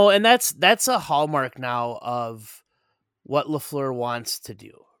 No, and that's a hallmark now of what LaFleur wants to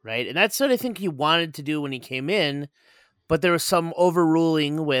do, right? And that's what I think he wanted to do when he came in, but there was some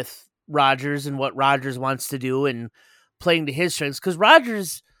overruling with Rodgers and what Rodgers wants to do and playing to his strengths, because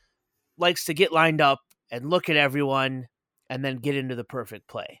Rodgers likes to get lined up and look at everyone and then get into the perfect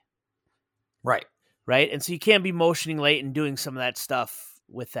play. Right. Right. And so you can't be motioning late and doing some of that stuff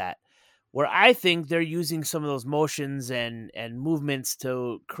with that. Where I think they're using some of those motions and movements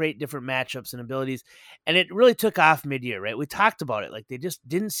to create different matchups and abilities. And it really took off mid-year, right? We talked about it. Like, they just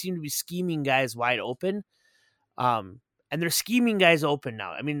didn't seem to be scheming guys wide open. And they're scheming guys open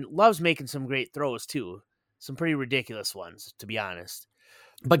now. I mean, Love's making some great throws too. Some pretty ridiculous ones, to be honest.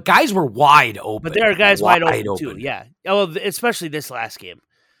 But guys were wide open. But there are guys wide open too. Yeah. Well, especially this last game.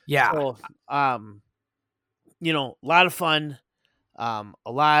 Yeah. So, a lot of fun. A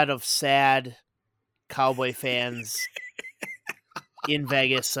lot of sad Cowboy fans in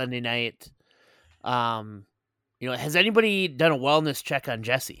Vegas Sunday night. Has anybody done a wellness check on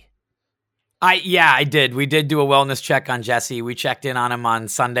Jesse? I did. We did do a wellness check on Jesse. We checked in on him on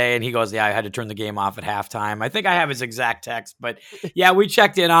Sunday, and he goes, "Yeah, I had to turn the game off at halftime." I think I have his exact text, but yeah, we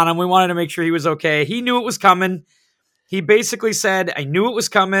checked in on him. We wanted to make sure he was okay. He knew it was coming. He basically said, "I knew it was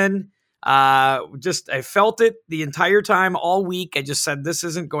coming. I felt it the entire time all week. I just said, this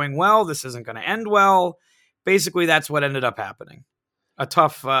isn't going well. This isn't going to end well." Basically, that's what ended up happening. A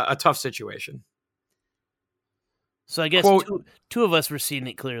tough situation. So I guess Quote, two of us were seeing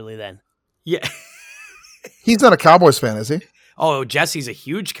it clearly then. Yeah. He's not a Cowboys fan, is he? Oh, Jesse's a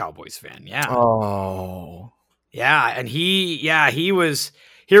huge Cowboys fan. Yeah. Oh. Yeah. And he was,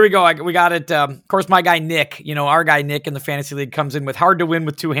 here we go. We got it. Of course, my guy, Nick, our guy, Nick in the fantasy league comes in with hard to win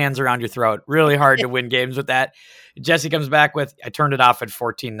with two hands around your throat. Really hard to win games with that. Jesse comes back with, I turned it off at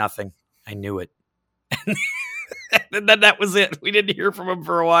 14-0. I knew it. And then that was it. We didn't hear from him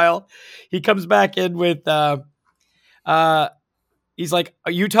for a while. He comes back in with, he's like,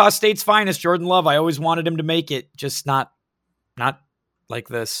 Utah State's finest, Jordan Love. I always wanted him to make it, just not like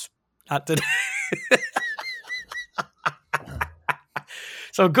this. Not today.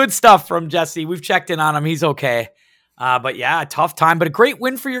 So good stuff from Jesse. We've checked in on him. He's okay. But yeah, a tough time, but a great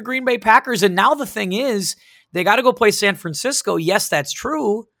win for your Green Bay Packers. And now the thing is, they got to go play San Francisco. Yes, that's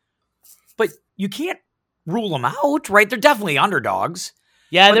true. But you can't rule them out, right? They're definitely underdogs.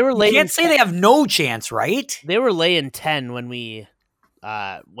 Yeah, but they were laying. You can't say they have no chance, right? They were laying 10 when the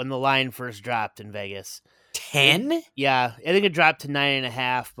line first dropped in Vegas. 10? Yeah, I think it dropped to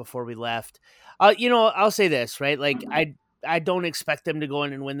 9.5 before we left. I'll say this, right? Like, I don't expect them to go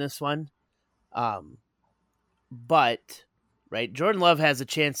in and win this one. But, right, Jordan Love has a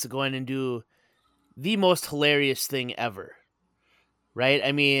chance to go in and do the most hilarious thing ever. Right?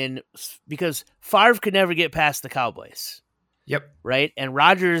 I mean, because Favre could never get past the Cowboys. Yep. Right? And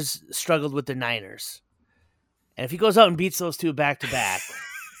Rodgers struggled with the Niners. And if he goes out and beats those two back to back,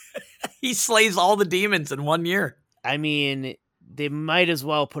 he slays all the demons in 1 year. I mean, they might as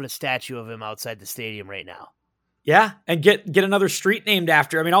well put a statue of him outside the stadium right now. Yeah, and get another street named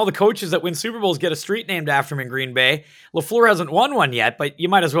after. I mean, all the coaches that win Super Bowls get a street named after him in Green Bay. LaFleur hasn't won one yet, but you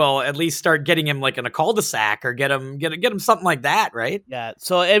might as well at least start getting him like in a cul-de-sac or get him something like that, right? Yeah.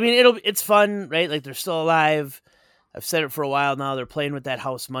 So I mean, it's fun, right? Like, they're still alive. I've said it for a while now. They're playing with that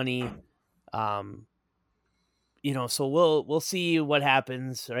house money. So we'll see what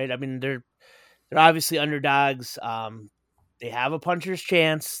happens, right? I mean, they're obviously underdogs. They have a puncher's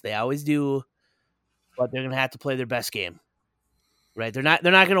chance. They always do. But they're going to have to play their best game, right? They're not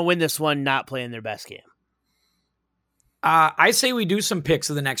going to win this one not playing their best game. I say we do some picks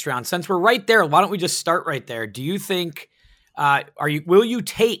of the next round. Since we're right there, why don't we just start right there? Do you think, will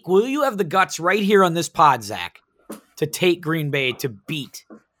you have the guts right here on this pod, Zach, to take Green Bay to beat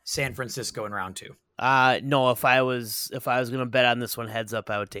San Francisco in round 2? No, if I was going to bet on this one heads up,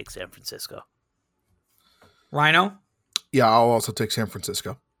 I would take San Francisco. Rhino? Yeah, I'll also take San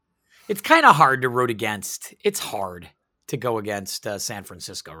Francisco. It's kind of hard to root against. It's hard to go against San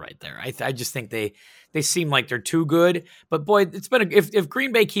Francisco right there. I just think they seem like they're too good. But boy, it's been if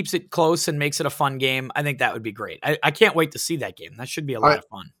Green Bay keeps it close and makes it a fun game, I think that would be great. I can't wait to see that game. That should be a lot of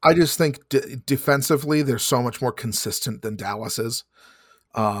fun. I just think defensively, they're so much more consistent than Dallas is.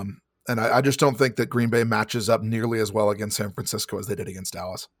 And I just don't think that Green Bay matches up nearly as well against San Francisco as they did against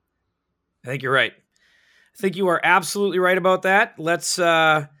Dallas. I think you're right. I think you are absolutely right about that. Let's.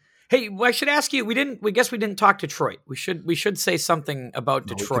 Hey, I should ask you. We guess we didn't talk Detroit. We should say something about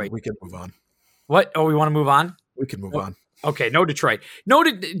Detroit. We can move on. What? Oh, we want to move on? We can move on. Okay, no Detroit. No,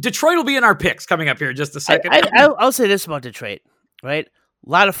 Detroit will be in our picks coming up here in just a second. I'll say this about Detroit, right? A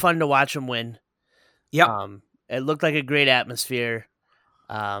lot of fun to watch them win. Yep. It looked like a great atmosphere.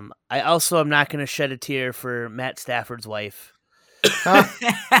 I also am not going to shed a tear for Matt Stafford's wife.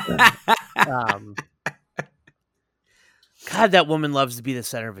 God, that woman loves to be the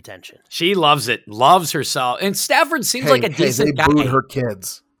center of attention. She loves it, loves herself. And Stafford seems like a decent guy. They booed her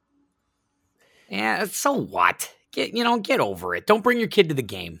kids. Yeah, so what? Get over it. Don't bring your kid to the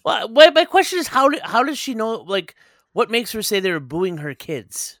game. Well, my question is, how does she know? Like, what makes her say they were booing her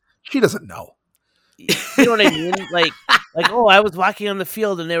kids? She doesn't know. You know what I mean? Like, oh, I was walking on the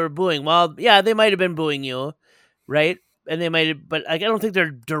field and they were booing. Well, yeah, they might have been booing you, right? And they might have, but I don't think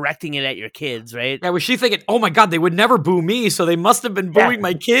they're directing it at your kids, right? Yeah, was she thinking, oh my God, they would never boo me, so they must have been booing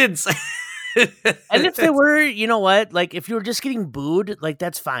my kids? And if they were, you know what? Like, if you were just getting booed, like,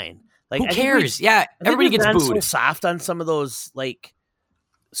 that's fine. Like, who cares? Everybody gets booed. So soft on some of those, like,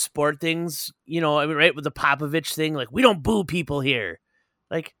 sport things, right? With the Popovich thing, like, we don't boo people here.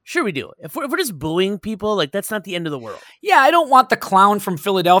 Like, sure we do. If we're just booing people, like, that's not the end of the world. Yeah, I don't want the clown from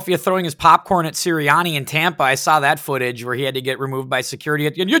Philadelphia throwing his popcorn at Sirianni in Tampa. I saw that footage where he had to get removed by security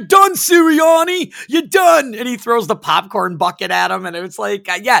at the end. You're done, Sirianni! You're done! And he throws the popcorn bucket at him, and it's like,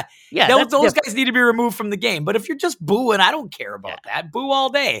 those guys need to be removed from the game. But if you're just booing, I don't care about that. Boo all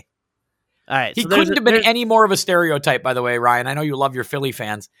day. All right. He couldn't have been any more of a stereotype, by the way, Ryan. I know you love your Philly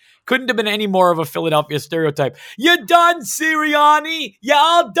fans. Couldn't have been any more of a Philadelphia stereotype. You're done, Sirianni. You're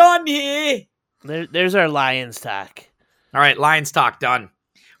all done here. There's our Lions talk. All right, Lions talk done.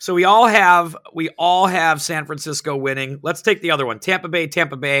 So we all have San Francisco winning. Let's take the other one. Tampa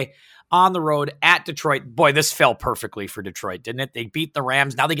Bay on the road at Detroit. Boy, this fell perfectly for Detroit, didn't it? They beat the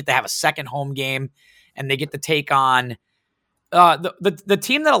Rams. Now they get to have a second home game, and they get to take on the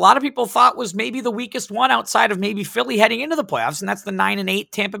team that a lot of people thought was maybe the weakest one outside of maybe Philly heading into the playoffs, and that's the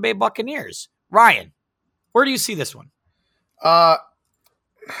 9-8 Tampa Bay Buccaneers. Ryan, where do you see this one? I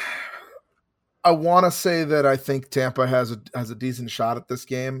want to say that I think Tampa has a decent shot at this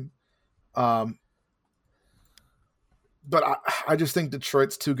game, but I just think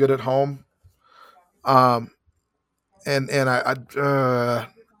Detroit's too good at home. And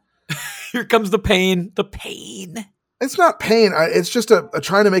here comes the pain. The pain. It's not pain. It's just a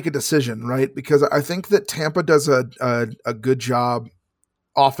trying to make a decision, right? Because I think that Tampa does a good job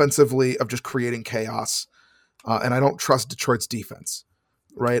offensively of just creating chaos, and I don't trust Detroit's defense,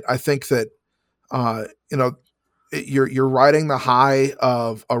 right? I think that you're riding the high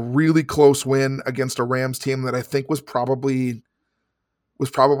of a really close win against a Rams team that I think was probably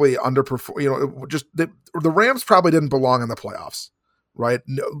underperformed. The Rams probably didn't belong in the playoffs, right?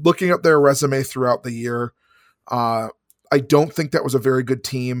 Looking at their resume throughout the year. I don't think that was a very good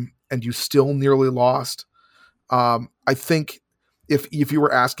team, and you still nearly lost. I think if you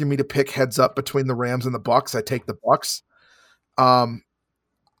were asking me to pick heads up between the Rams and the Bucs, I take the Bucs.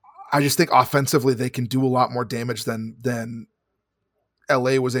 I just think offensively they can do a lot more damage than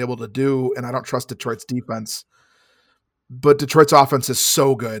LA was able to do, and I don't trust Detroit's defense. But Detroit's offense is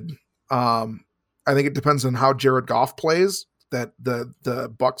so good. I think it depends on how Jared Goff plays. That the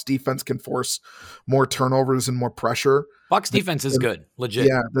Bucs defense can force more turnovers and more pressure. Bucs defense is good, legit.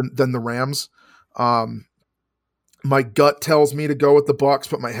 Yeah, than the Rams. My gut tells me to go with the Bucs,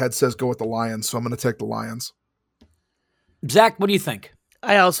 but my head says go with the Lions, so I'm going to take the Lions. Zach, what do you think?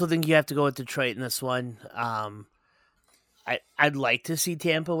 I also think you have to go with Detroit in this one. I'd like to see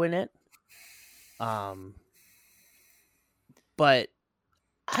Tampa win it, but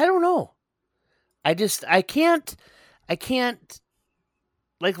I don't know. I can't,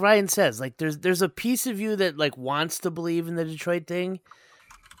 like Ryan says, like there's a piece of you that like wants to believe in the Detroit thing,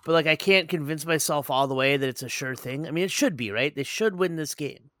 but like I can't convince myself all the way that it's a sure thing. I mean, it should be, right? They should win this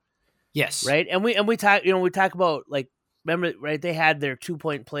game. Yes. Right? And we talk, we talk about, like, remember, right, they had their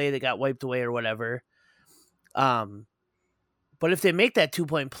 2-point play that got wiped away or whatever. But if they make that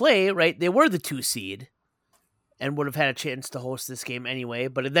 2-point play, right, they were the 2 seed and would have had a chance to host this game anyway.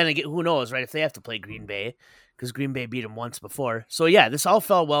 But then again, who knows, right? If they have to play Green Bay, because Green Bay beat them once before. So yeah, this all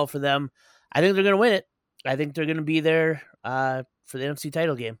fell well for them. I think they're going to win it. I think they're going to be there for the NFC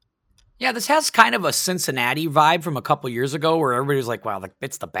title game. Yeah, this has kind of a Cincinnati vibe from a couple years ago where everybody was like, wow,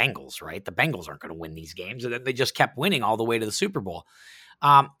 it's the Bengals, right? The Bengals aren't going to win these games. And then they just kept winning all the way to the Super Bowl.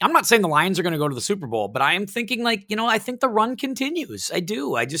 I'm not saying the Lions are going to go to the Super Bowl, but I am thinking I think the run continues. I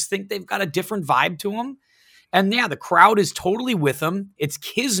do. I just think they've got a different vibe to them. And yeah, the crowd is totally with them. It's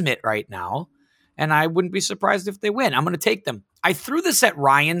kismet right now. And I wouldn't be surprised if they win. I'm going to take them. I threw this at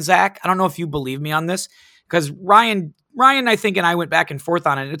Ryan, Zach. I don't know if you believe me on this, because Ryan, I think, and I went back and forth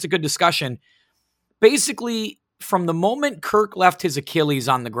on it. It's a good discussion. Basically, from the moment Kirk left his Achilles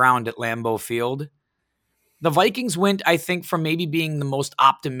on the ground at Lambeau Field, the Vikings went, I think, from maybe being the most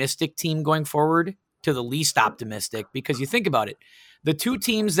optimistic team going forward to the least optimistic, because you think about it. The two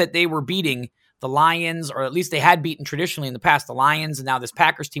teams that they were beating, the Lions, or at least they had beaten traditionally in the past, the Lions, and now this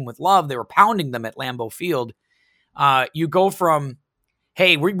Packers team with Love, they were pounding them at Lambeau Field. You go from,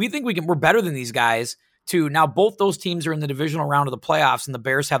 hey, we think we're better than these guys, to now both those teams are in the divisional round of the playoffs and the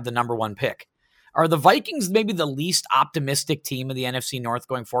Bears have the number 1 pick. Are the Vikings maybe the least optimistic team of the NFC North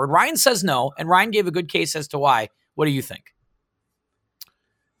going forward? Ryan says no, and Ryan gave a good case as to why. What do you think?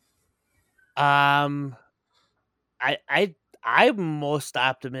 I'm most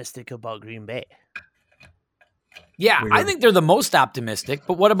optimistic about Green Bay. Yeah, I think they're the most optimistic,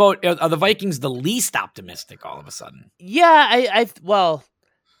 but what about, are the Vikings the least optimistic all of a sudden? Yeah,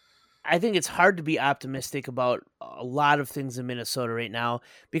 I think it's hard to be optimistic about a lot of things in Minnesota right now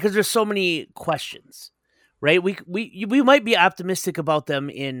because there's so many questions, right? We might be optimistic about them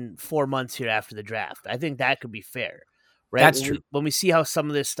in 4 months here after the draft. I think that could be fair, right? That's true. When we see how some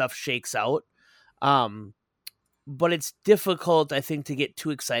of this stuff shakes out. But it's difficult, I think, to get too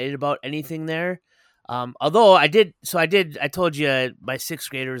excited about anything there. Although I told you my 6th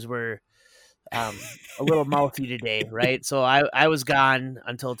graders were a little mouthy today, right? So I was gone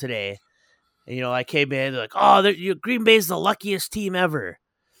until today. And, I came in, they're like, oh, Green Bay's the luckiest team ever.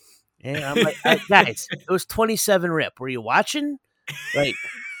 And I'm like, guys, it was 27 rip. Were you watching? Like,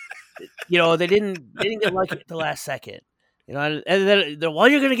 they didn't get lucky at the last second. And then they're, well,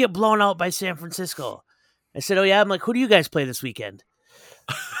 you're going to get blown out by San Francisco. I said, oh, yeah. I'm like, who do you guys play this weekend?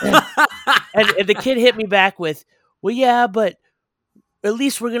 and the kid hit me back with, well, yeah, but at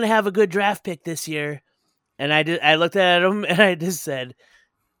least we're going to have a good draft pick this year. And I looked at him and I just said,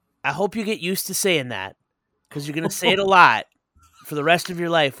 I hope you get used to saying that because you're going to say it a lot for the rest of your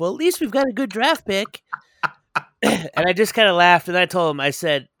life. Well, at least we've got a good draft pick. And I just kind of laughed. And I told him, I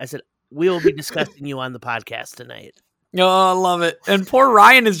said, we will be discussing you on the podcast tonight. Oh, I love it. And poor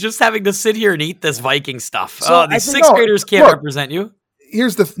Ryan is just having to sit here and eat this Viking stuff. So these 6th graders can't represent you.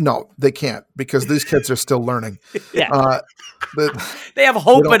 Here's no, they can't because these kids are still learning. Yeah. They have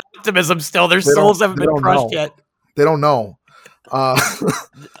hope and optimism still. Their souls haven't been crushed yet. They don't know.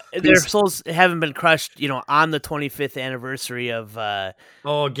 Their souls haven't been crushed, on the 25th anniversary of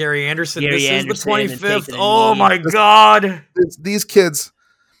Gary Anderson. This is the 25th. Oh my God. These kids,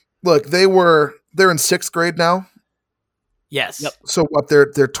 look, they're in 6th grade now. Yes. Yep. So what?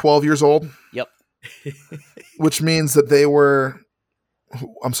 They're 12 years old. Yep. Which means that they were,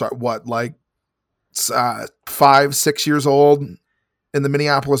 I'm sorry, what, like 5, 6 years old in the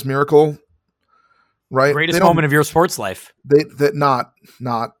Minneapolis Miracle, right? Greatest moment of your sports life. It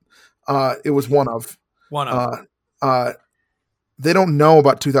was one of. They don't know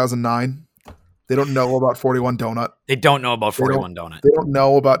about 2009. They don't know about 41 Donut. They don't know about 41 Donut. They don't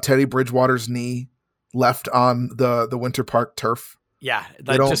know about Teddy Bridgewater's knee left on the Winter Park turf. Yeah,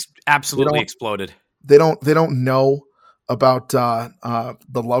 that just absolutely exploded. They don't know about the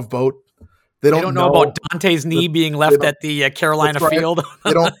Love Boat. They don't know about Dante's knee being left at the Carolina field.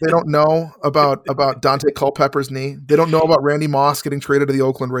 They don't know about Dante Culpepper's knee. They don't know about Randy Moss getting traded to the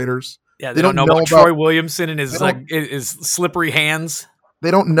Oakland Raiders. Yeah, they don't know about Troy Williamson and his slippery hands.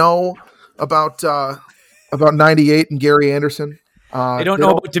 They don't know about 98 and Gary Anderson. They don't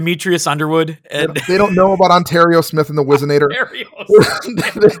know about Demetrius Underwood. And they don't know about Ontario Smith and the Wizinator.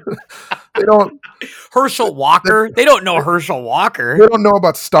 They don't. Herschel Walker. They don't know Herschel Walker. They don't know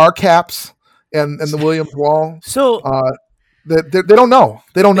about Star Caps and the Williams Wall. So they don't know.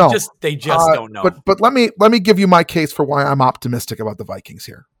 They don't know. They just don't know. But let me give you my case for why I'm optimistic about the Vikings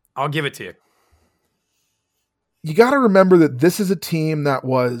here. I'll give it to you. You got to remember that this is a team that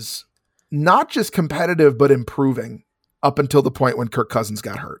was not just competitive but improving up until the point when Kirk Cousins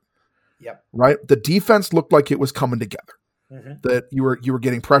got hurt. Yep. Right? The defense looked like it was coming together. Mm-hmm. That you were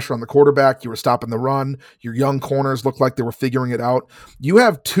getting pressure on the quarterback, you were stopping the run, your young corners looked like they were figuring it out. You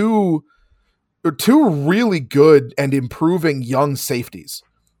have two really good and improving young safeties.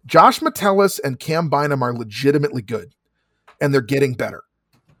 Josh Metellus and Cam Bynum are legitimately good, and they're getting better.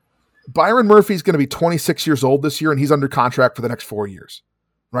 Byron Murphy's going to be 26 years old this year, and he's under contract for the next 4 years.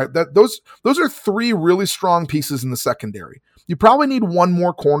 Right? Those are 3 really strong pieces in the secondary. You probably need one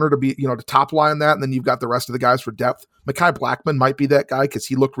more corner to be, to top line that, and then you've got the rest of the guys for depth. Mekhi Blackman might be that guy because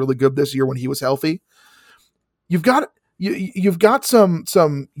he looked really good this year when he was healthy. You've got some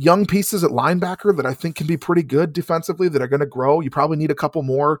young pieces at linebacker that I think can be pretty good defensively that are going to grow. You probably need a couple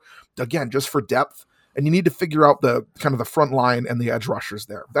more, again, just for depth, and you need to figure out the kind of the front line and the edge rushers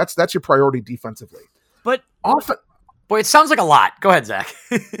there. That's your priority defensively. But often. Boy, it sounds like a lot. Go ahead, Zach.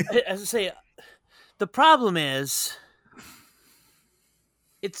 As I say, the problem is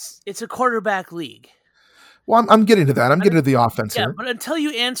it's a quarterback league. Well, I'm getting to that. I'm getting to the offense here. But until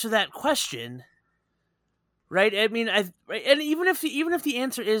you answer that question, right? I mean, and even if the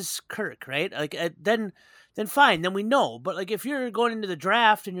answer is Kirk, right? Like then fine, then we know. But like if you're going into the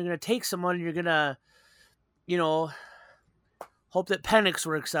draft and you're going to take someone, and you're going to hope that Penix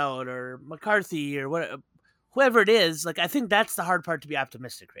works out or McCarthy or whoever it is. Like, I think that's the hard part to be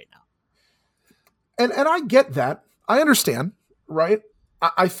optimistic right now. And I get that. I understand, right?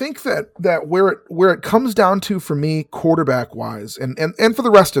 I think that where it comes down to for me, quarterback wise, and for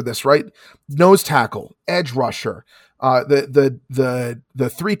the rest of this, right? Nose tackle, edge rusher,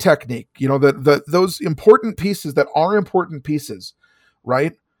 the three technique, those important pieces that are important pieces,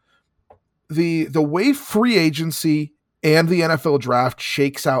 right? The way free agency and the NFL draft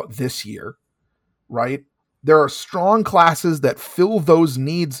shakes out this year, right? There are strong classes that fill those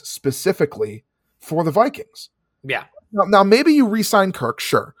needs specifically for the Vikings. Yeah. Now maybe you re-sign Kirk,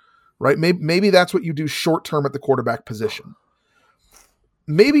 sure, right? Maybe that's what you do short term at the quarterback position.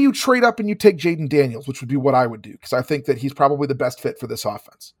 Maybe you trade up and you take Jaden Daniels, which would be what I would do because I think that he's probably the best fit for this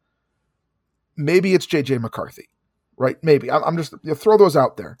offense. Maybe it's JJ McCarthy, right? Maybe I'm just throw those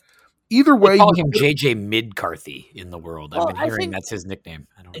out there. Either way, they call him JJ Midcarthy in the world. I've been hearing that's his nickname.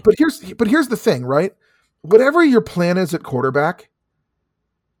 I don't know. But here's the thing, right? Whatever your plan is at quarterback,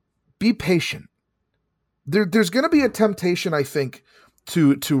 be patient. There's going to be a temptation, I think,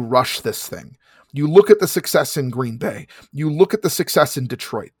 to rush this thing. You look at the success in Green Bay. You look at the success in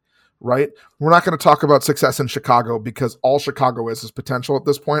Detroit, right? We're not going to talk about success in Chicago because all Chicago is potential at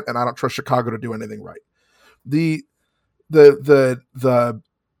this point, and I don't trust Chicago to do anything right. The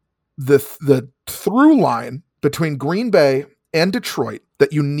through line between Green Bay and Detroit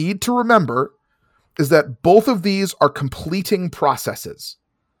that you need to remember is that both of these are completing processes,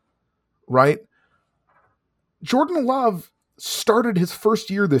 right? Jordan Love started his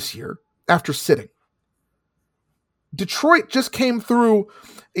first year this year after sitting. Detroit just came through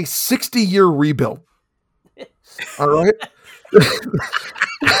a 60-year rebuild. All right?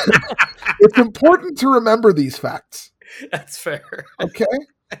 It's important to remember these facts. That's fair. Okay?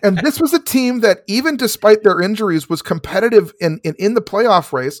 And this was a team that, even despite their injuries, was competitive in the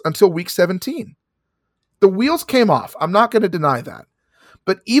playoff race until week 17. The wheels came off. I'm not going to deny that.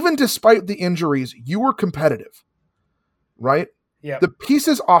 But even despite the injuries, you were competitive, right? Yeah. The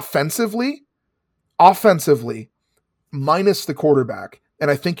pieces offensively, minus the quarterback, and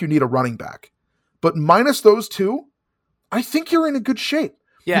I think you need a running back. But minus those two, I think you're in a good shape.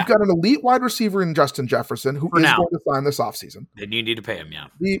 Yeah. You've got an elite wide receiver in Justin Jefferson, who is going to sign this offseason. Then you need to pay him, yeah.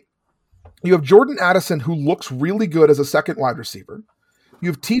 You have Jordan Addison, who looks really good as a second wide receiver.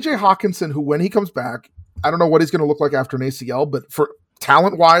 You have TJ Hawkinson, who, when he comes back, I don't know what he's going to look like after an ACL, but for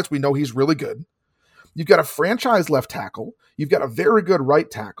talent-wise, we know he's really good. You've got a franchise left tackle. You've got a very good right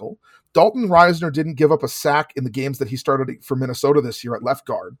tackle. Dalton Reisner didn't give up a sack in the games that he started for Minnesota this year at left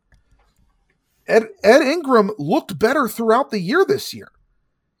guard. Ed Ingram looked better throughout the year this year.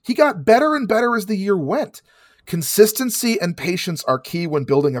 He got better and better as the year went. Consistency and patience are key when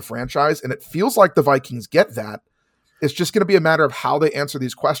building a franchise, and it feels like the Vikings get that. It's just going to be a matter of how they answer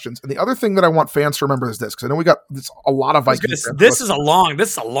these questions. And the other thing that I want fans to remember is this, because I know we got a lot of Vikings. This is a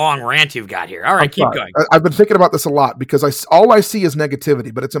long rant you've got here. All right, keep going. I've been thinking about this a lot because all I see is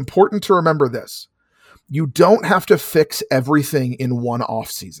negativity, but it's important to remember this. You don't have to fix everything in one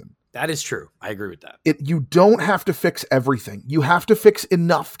off season. That is true. I agree with that. You don't have to fix everything. You have to fix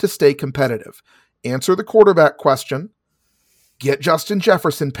enough to stay competitive. Answer the quarterback question. Get Justin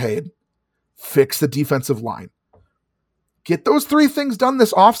Jefferson paid. Fix the defensive line. Get those three things done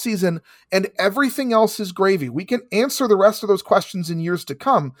this offseason, and everything else is gravy. We can answer the rest of those questions in years to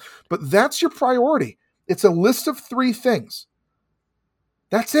come, but that's your priority. It's a list of three things.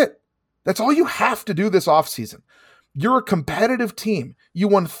 That's it. That's all you have to do this offseason. You're a competitive team. You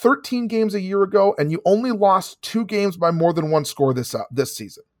won 13 games a year ago, and you only lost 2 games by more than 1 score this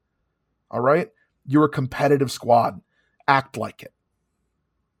season. All right? You're a competitive squad. Act like it.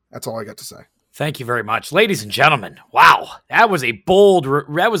 That's all I got to say. Thank you very much. Ladies and gentlemen, wow. That was a bold,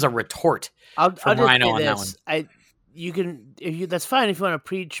 that was a retort from Rhino on that one. That's fine if you want to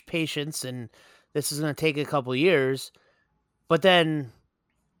preach patience, and this is going to take a couple years, but then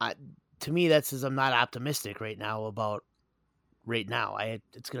to me, that says I'm not optimistic right now about right now.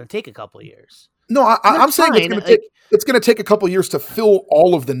 It's going to take a couple of years. No, I'm saying it's going to take a couple of years to fill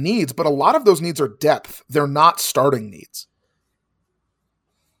all of the needs, but a lot of those needs are depth. They're not starting needs.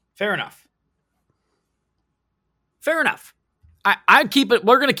 Fair enough. I keep it.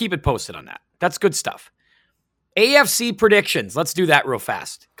 We're going to keep it posted on that. That's good stuff. AFC predictions. Let's do that real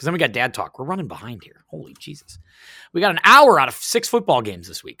fast because then we got dad talk. We're running behind here. Holy Jesus. We got an hour out of 6 football games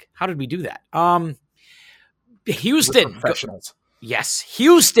this week. How did we do that? Houston. We're professionals. Yes.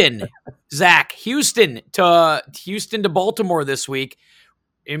 Houston. Zach. Houston to Baltimore this week.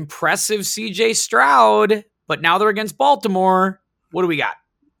 Impressive CJ Stroud, but now they're against Baltimore. What do we got?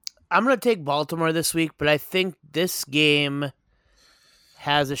 I'm going to take Baltimore this week, but I think this game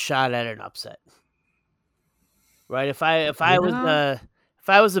has a shot at an upset. Right? If I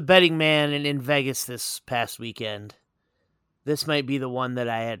was a betting man and in Vegas this past weekend, this might be the one that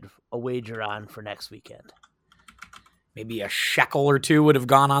I had a wager on for next weekend. Maybe a shekel or two would have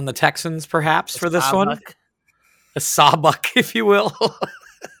gone on the Texans, perhaps, for this one. Sawbuck. A sawbuck, if you will.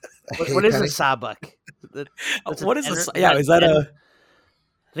 What is a sawbuck? What is a? Yeah, is that a?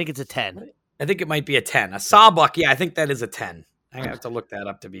 I think it's a 10. I think it might be a 10. A sawbuck, yeah, I think that is a 10. I have to look that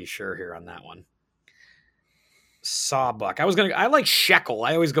up to be sure here on that one. Sawbuck. I like shekel.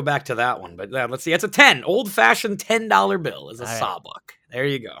 I always go back to that one, but let's see. It's a 10. Old-fashioned $10 bill is a sawbuck. There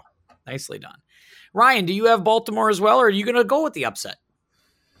you go. Nicely done. Ryan, do you have Baltimore as well, or are you going to go with the upset?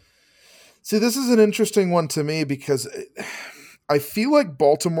 See, this is an interesting one to me because I feel like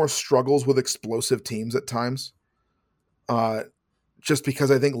Baltimore struggles with explosive teams at times. Just because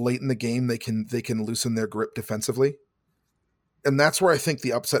I think late in the game they can loosen their grip defensively. And that's where I think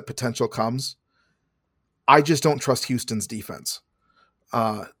the upset potential comes. I just don't trust Houston's defense.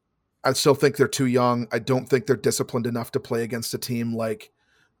 I still think they're too young. I don't think they're disciplined enough to play against a team like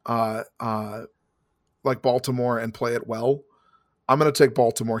Baltimore and play it well. I'm going to take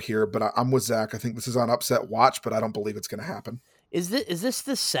Baltimore here, but I'm with Zach. I think this is on upset watch, but I don't believe it's going to happen. Is this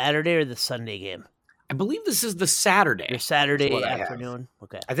the Saturday or the Sunday game? I believe this is the Saturday. Your Saturday afternoon.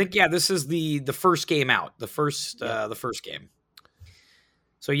 Okay. I think this is the first game out. The first game.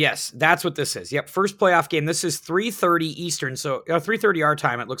 So yes, that's what this is. Yep, first playoff game. This is 3:30 Eastern, so 3:30 our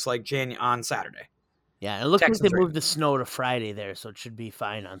time. It looks like on Saturday. Yeah, it looks like they moved the snow to Friday there, so it should be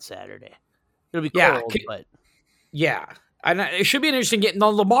fine on Saturday. It'll be cold, but yeah, and it should be an interesting game. Now,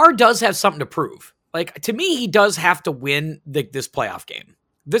 Lamar does have something to prove. Like, to me, he does have to win this playoff game.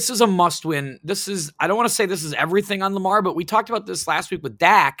 This is a must-win. I don't want to say this is everything on Lamar, but we talked about this last week with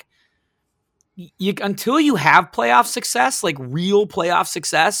Dak. Until you have playoff success, like real playoff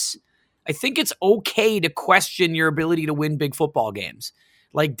success, I think it's okay to question your ability to win big football games.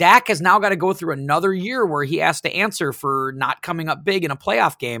 Like, Dak has now got to go through another year where he has to answer for not coming up big in a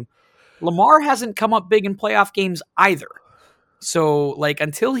playoff game. Lamar hasn't come up big in playoff games either. So, like,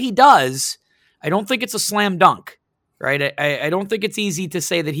 until he does, I don't think it's a slam dunk, right? I don't think it's easy to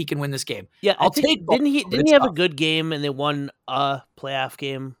say that he can win this game. Yeah, didn't he have a good game and they won a playoff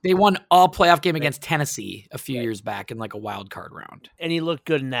game? They won a playoff game against Tennessee a few years back in like a wild card round. And he looked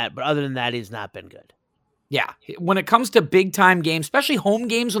good in that, but other than that, he's not been good. Yeah, when it comes to big time games, especially home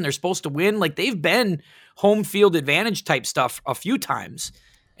games when they're supposed to win, like they've been home field advantage type stuff a few times,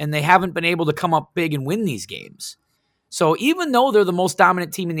 and they haven't been able to come up big and win these games. So even though they're the most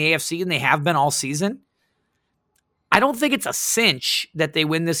dominant team in the AFC and they have been all season, I don't think it's a cinch that they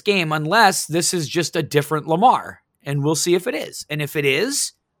win this game unless this is just a different Lamar, and we'll see if it is. And if it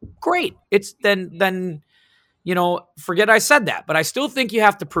is, great. It's then forget I said that, but I still think you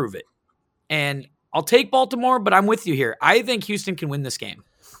have to prove it. And I'll take Baltimore, but I'm with you here. I think Houston can win this game.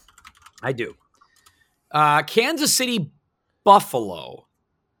 I do. Kansas City, Buffalo.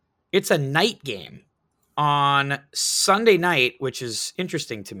 It's a night game on Sunday night, which is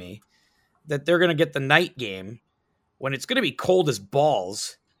interesting to me that they're going to get the night game when it's going to be cold as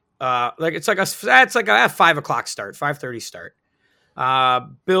balls. It's like a 5:00 start, 5:30 start.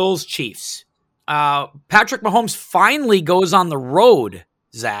 Bills, Chiefs. Patrick Mahomes finally goes on the road,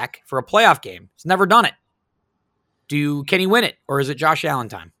 Zach, for a playoff game. He's never done it. Can he win it, or is it Josh Allen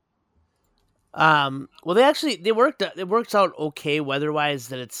time? Well, it works out okay weather-wise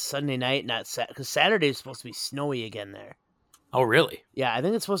that it's Sunday night, not because Saturday is supposed to be snowy again there. Oh, really? Yeah, I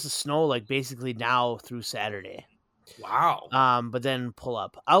think it's supposed to snow like basically now through Saturday. Wow. But then pull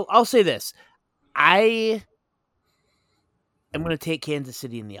up. I'll say this. I am going to take Kansas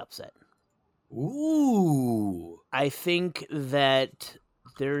City in the upset. Ooh. I think that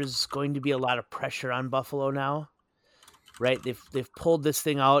there's going to be a lot of pressure on Buffalo now. Right? They've pulled this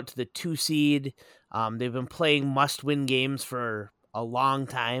thing out to the 2 seed. They've been playing must-win games for a long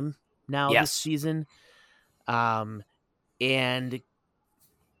time now this season. And the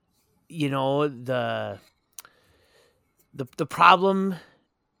problem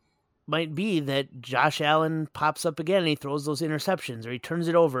might be that Josh Allen pops up again and he throws those interceptions or he turns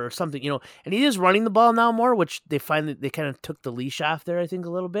it over or something, and he is running the ball now more, which they find that they kind of took the leash off there, I think,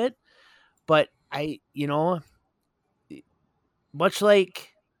 a little bit. But much like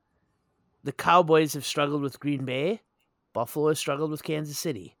the Cowboys have struggled with Green Bay, Buffalo has struggled with Kansas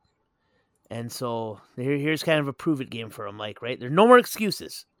City. And so here's kind of a prove it game for them, right? There's no more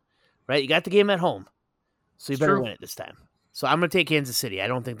excuses, right? You got the game at home, so you better win it this time. So I'm going to take Kansas City. I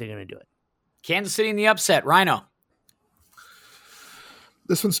don't think they're going to do it. Kansas City in the upset. Rhino.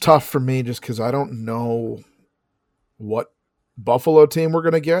 This one's tough for me just because I don't know what Buffalo team we're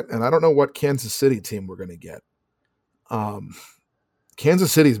going to get, and I don't know what Kansas City team we're going to get.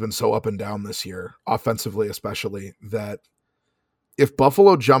 Kansas City's been so up and down this year, offensively especially, that if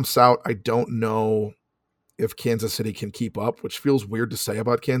Buffalo jumps out, I don't know if Kansas City can keep up, which feels weird to say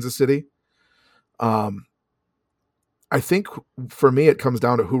about Kansas City. I think for me, it comes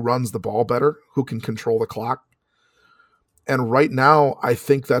down to who runs the ball better, who can control the clock. And right now, I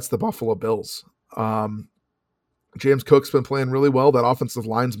think that's the Buffalo Bills. James Cook's been playing really well. That offensive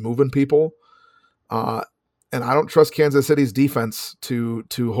line's moving people. And I don't trust Kansas City's defense to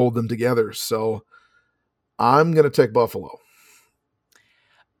hold them together. So I'm going to take Buffalo.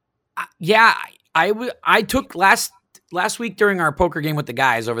 Yeah, I took last week during our poker game with the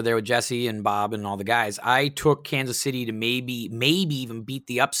guys over there with Jesse and Bob and all the guys, I took Kansas City to maybe even beat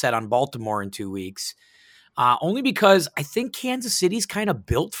the upset on Baltimore in 2 weeks. Only because I think Kansas City's kind of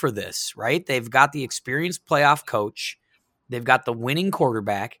built for this, right? They've got the experienced playoff coach. They've got the winning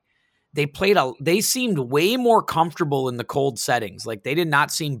quarterback. They seemed way more comfortable in the cold settings. Like they did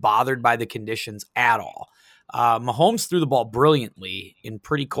not seem bothered by the conditions at all. Mahomes threw the ball brilliantly in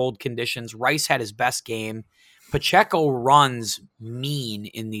pretty cold conditions. Rice had his best game. Pacheco runs mean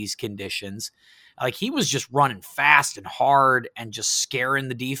in these conditions. Like he was just running fast and hard and just scaring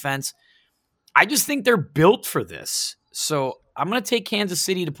the defense. I just think they're built for this. So I'm going to take Kansas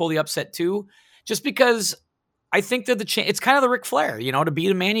City to pull the upset too, just because I think they're it's kind of the Ric Flair, to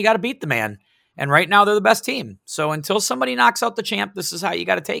beat a man, you got to beat the man. And right now they're the best team. So until somebody knocks out the champ, this is how you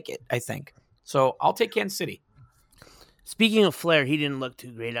got to take it, I think. So I'll take Kansas City. Speaking of Flair, he didn't look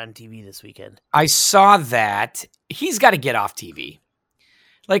too great on TV this weekend. I saw that. He's got to get off TV.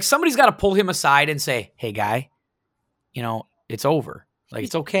 Like somebody's got to pull him aside and say, hey guy, it's over. Like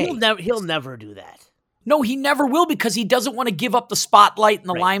it's okay. He'll never do that. No, he never will because he doesn't want to give up the spotlight and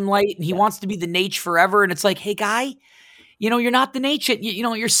the limelight, and he wants to be the Nate forever. And it's like, hey, guy, you're not the Nate yet.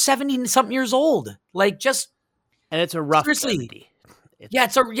 You're 70-something years old. Like, just and it's a rough 70.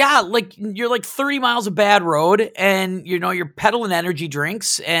 Like you're like 30 miles of bad road, and you're peddling energy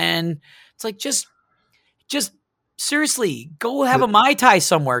drinks, and it's like just seriously, go have a Mai Tai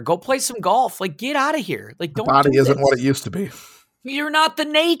somewhere. Go play some golf. Like, get out of here. Like, don't. The body isn't what it used to be. You're not the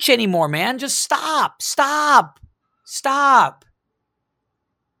Nate anymore, man. Just stop. God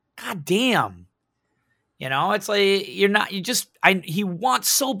damn. It's like he wants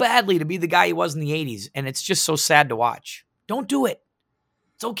so badly to be the guy he was in the 80s, and it's just so sad to watch. Don't do it.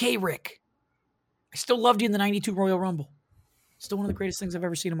 It's okay, Rick. I still loved you in the 92 Royal Rumble. Still one of the greatest things I've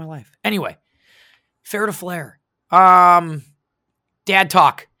ever seen in my life. Anyway, fair to Flair. Dad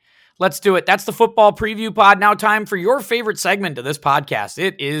talk. Let's do it. That's the football preview pod. Now time for your favorite segment of this podcast.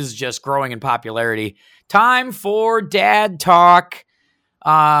 It is just growing in popularity. Time for Dad Talk.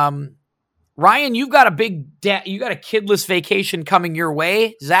 Ryan, you've got a kidless vacation coming your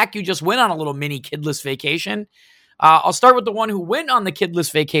way. Zach, you just went on a little mini kidless vacation. I'll start with the one who went on the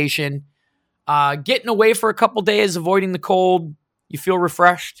kidless vacation. Getting away for a couple days, avoiding the cold. You feel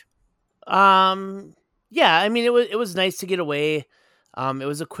refreshed? Yeah, I mean, it was nice to get away. It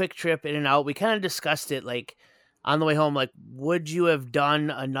was a quick trip in and out. We kind of discussed it, like, on the way home, like, would you have done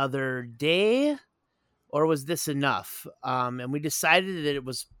another day, or was this enough? And we decided that it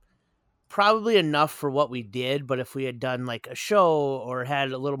was probably enough for what we did, but if we had done, like, a show or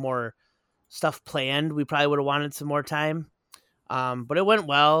had a little more stuff planned, we probably would have wanted some more time. But it went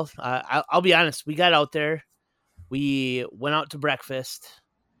well. I'll be honest, we got out there. We went out to breakfast,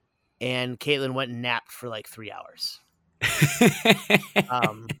 and Caitlin went and napped for, like, 3 hours.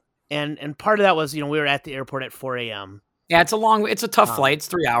 And part of that was, we were at the airport at 4 a.m. Yeah, it's a tough flight. It's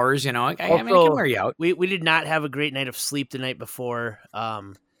 3 hours, I mean, it can wear you out. We did not have a great night of sleep the night before.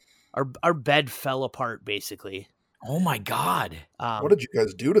 Our bed fell apart, basically. Oh my God. What did you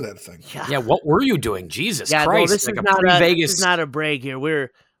guys do to that thing? Yeah, what were you doing? Jesus Christ. No, this is not a brag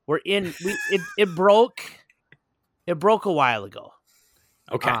here. It broke a while ago.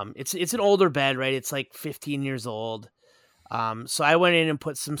 Okay. It's an older bed, right? It's like 15 years old. So I went in and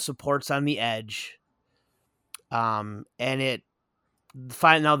put some supports on the edge. And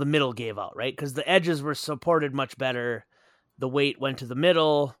now the middle gave out, right? Because the edges were supported much better. The weight went to the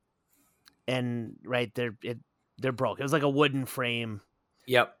middle, and right there, they're broke. It was like a wooden frame.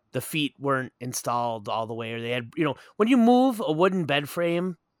 Yep. The feet weren't installed all the way, or they had, when you move a wooden bed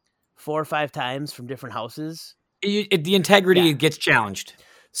frame 4 or 5 times from different houses, the integrity gets challenged.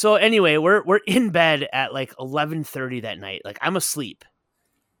 So anyway, we're in bed at like 11:30 that night. Like, I'm asleep,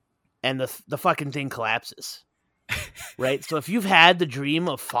 and the fucking thing collapses. Right? So if you've had the dream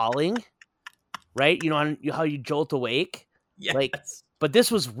of falling, right? How you jolt awake, yes. like but this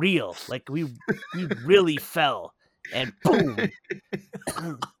was real. Like we really fell and boom.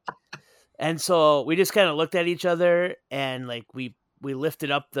 And so we just kind of looked at each other and like we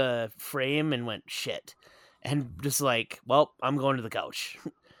lifted up the frame and went shit. And just like, well, I'm going to the couch.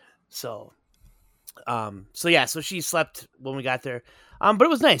 So so she slept when we got there. But it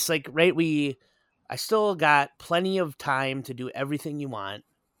was nice. Like, right, I still got plenty of time to do everything you want.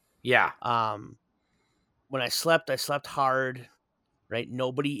 Yeah. When I slept hard, right?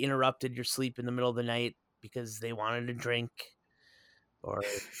 Nobody interrupted your sleep in the middle of the night because they wanted a drink or,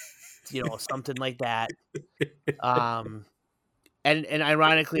 something like that. And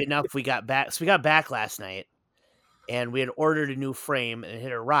ironically enough, we got back last night and we had ordered a new frame and it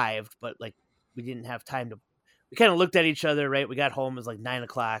had arrived, but like we didn't have time to, we kind of looked at each other, right? We got home, it was like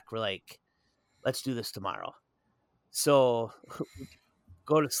 9:00. We're like, let's do this tomorrow. So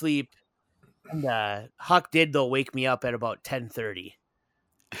go to sleep. And Huck did though wake me up at about 10:30.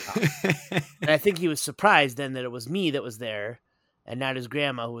 And I think he was surprised then that it was me that was there and not his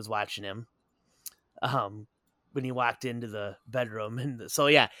grandma who was watching him. When he walked into the bedroom. And so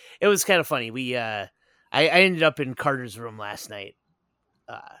yeah, it was kind of funny. I ended up in Carter's room last night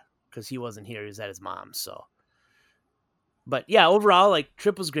because he wasn't here. He was at his mom's. So, but yeah, overall, like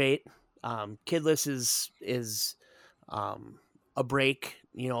trip was great. Kidless is a break,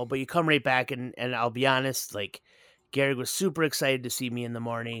 but you come right back and I'll be honest, like Gary was super excited to see me in the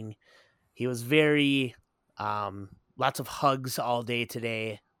morning. He was very, lots of hugs all day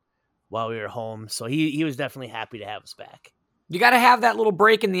today while we were home. So he was definitely happy to have us back. You got to have that little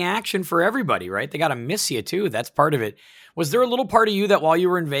break in the action for everybody, right? They got to miss you too. That's part of it. Was there a little part of you that while you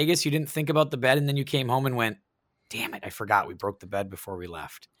were in Vegas, you didn't think about the bed and then you came home and went, damn it, I forgot we broke the bed before we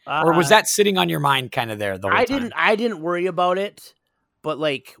left? Or was that sitting on your mind kind of there the whole time? I didn't worry about it, but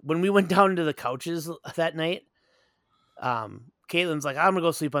like when we went down to the couches that night, Caitlin's like, I'm going to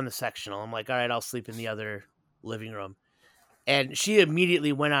go sleep on the sectional. I'm like, all right, I'll sleep in the other living room. And she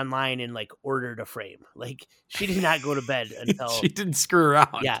immediately went online and like ordered a frame. Like she did not go to bed until she didn't screw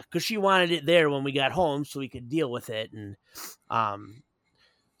around. Yeah, because she wanted it there when we got home so we could deal with it. And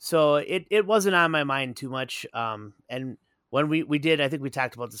so it wasn't on my mind too much. And when we did, I think we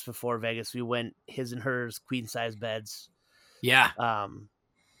talked about this before Vegas, we went his and hers queen size beds. Yeah.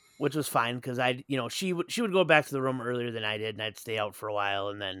 Which was fine because she would go back to the room earlier than I did, and I'd stay out for a while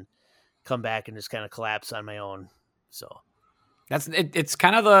and then come back and just kind of collapse on my own. So it's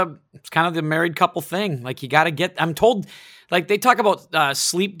kind of the married couple thing. Like you got to get. I'm told, like they talk about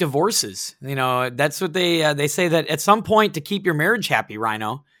sleep divorces. That's what they say that at some point to keep your marriage happy,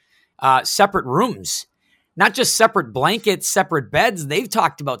 Rhino, separate rooms, not just separate blankets, separate beds. They've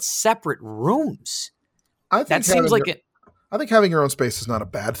talked about separate rooms. I think I think having your own space is not a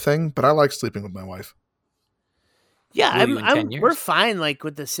bad thing, but I like sleeping with my wife. Yeah, we're fine, like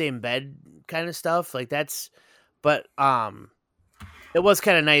with the same bed kind of stuff. Like that's, but it was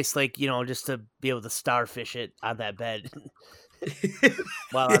kind of nice, like just to be able to starfish it on that bed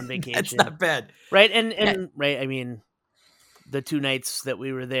while on vacation. That's not bad, right? And right, I mean, the 2 nights that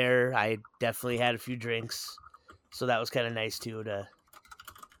we were there, I definitely had a few drinks, so that was kind of nice too to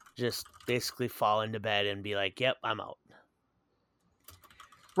just basically fall into bed and be like, "Yep, I'm out."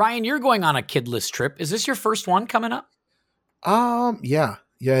 Ryan, you're going on a kidless trip. Is this your first one coming up? Yeah,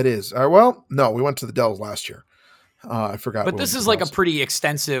 it is. Well, no, we went to the Dells last year. I forgot. But this is like a pretty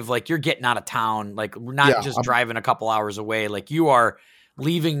extensive, like you're getting out of town, like not just driving a couple hours away. Like you are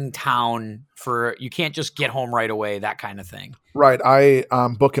leaving town you can't just get home right away, that kind of thing. Right.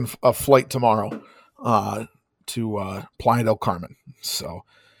 I'm booking a flight tomorrow to Playa del Carmen. So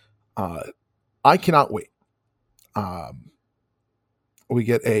I cannot wait. We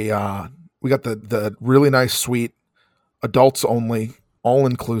got the really nice suite, adults only, all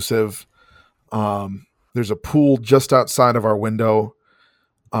inclusive. There's a pool just outside of our window.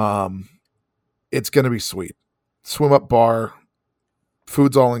 It's going to be sweet. Swim up bar,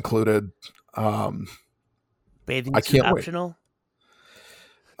 food's all included. Bathing I can't optional?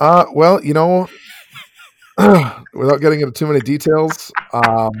 Wait. Well, without getting into too many details,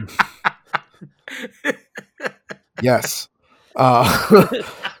 yes.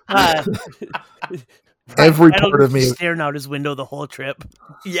 Every part of me staring out his window the whole trip.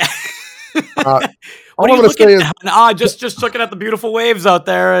 Yeah. All I'm going to say is, just looking at the beautiful waves out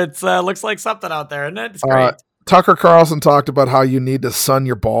there. It's looks like something out there, isn't it? It's great. Tucker Carlson talked about how you need to sun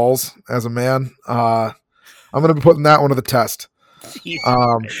your balls as a man. I'm going to be putting that one to the test. We're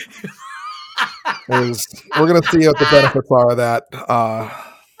going to see what the benefits are of that.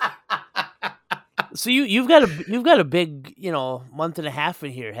 So you've got a big month and a half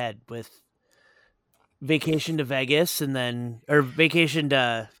in your head with vacation to Vegas or vacation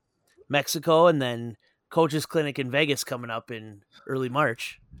to Mexico, and then coach's clinic in Vegas coming up in early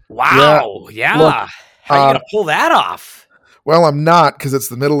March. Wow. Yeah. Look, How are you going to pull that off? Well, I'm not, because it's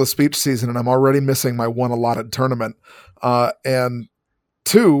the middle of speech season and I'm already missing my one allotted tournament. And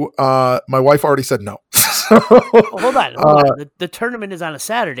two, my wife already said no. Hold on. The tournament is on a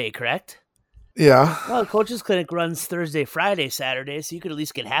Saturday, correct? Yeah. Well, the coach's clinic runs Thursday, Friday, Saturday, so you could at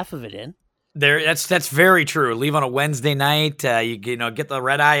least get half of it in. That's very true. Leave on a Wednesday night. You know, get the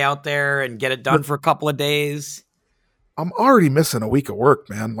red eye out there and get it done for a couple of days. I'm already missing a week of work,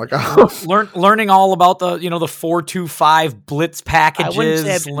 man. Like learning all about the 4-2-5 blitz packages. I wouldn't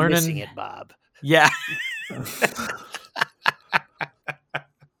say I've been missing it, Bob. Yeah,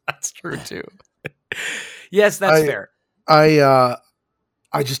 that's true too. Yes, that's fair.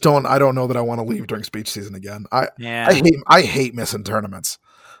 I just don't. I don't know that I want to leave during speech season again. I hate missing tournaments.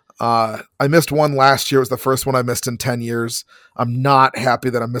 I missed one last year. It was the first one I missed in 10 years. I'm not happy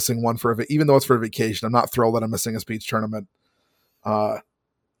that I'm missing one even though it's for a vacation. I'm not thrilled that I'm missing a speech tournament. I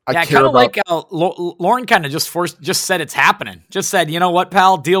kind of like Lauren kind of just said it's happening. Just said, you know what,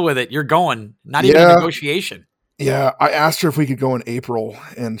 pal, deal with it. You're going. Not even a negotiation. Yeah, I asked her if we could go in April,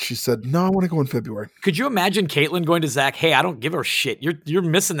 and she said, no, I want to go in February. Could you imagine Caitlin going to Zach, hey, I don't give a shit. You're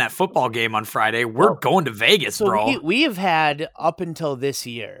missing that football game on Friday. We're going to Vegas, bro. We have had, up until this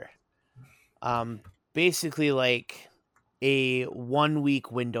year, basically like a 1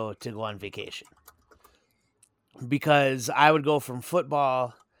 week window to go on vacation. Because I would go from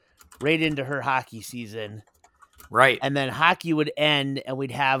football right into her hockey season. Right. And then hockey would end, and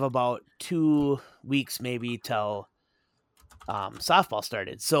we'd have about 2 weeks maybe till softball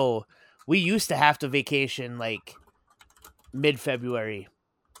started. So we used to have to vacation like mid-February.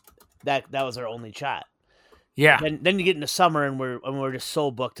 That was our only shot. Yeah. Then you get into summer, and we're just so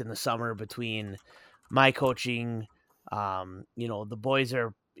booked in the summer between my coaching. The boys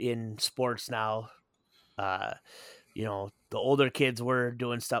are in sports now. The older kids were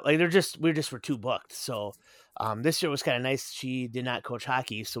doing stuff like we were too booked. So this year was kind of nice. She did not coach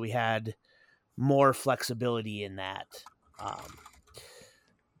hockey, so we had more flexibility in that.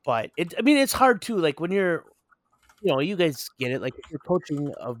 But it's hard too. Like when you're, you guys get it. Like if you're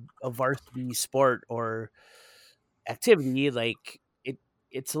coaching a varsity sport or activity, like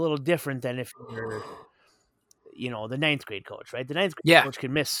it's a little different than if you're, the ninth grade coach, right? The ninth grade coach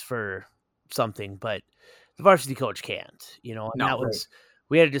can miss for something, but the varsity coach can't,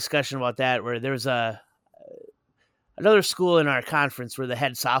 we had a discussion about that where there was another school in our conference where the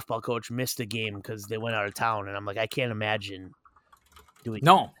head softball coach missed a game because they went out of town. And I'm like, I can't imagine doing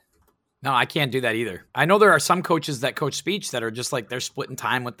that. No, I can't do that either. I know there are some coaches that coach speech that are just like, they're splitting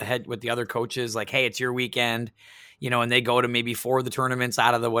time with the other coaches. Like, hey, it's your weekend, and they go to maybe 4 of the tournaments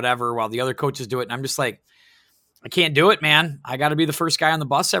out of the whatever while the other coaches do it. And I'm just like, I can't do it, man. I got to be the first guy on the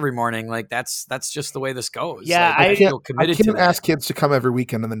bus every morning. Like that's just the way this goes. Yeah. Like, I feel committed to I can't ask kids to come every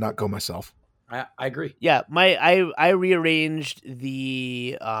weekend and then not go myself. I agree. Yeah. I rearranged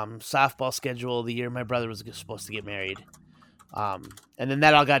the softball schedule the year my brother was supposed to get married. And then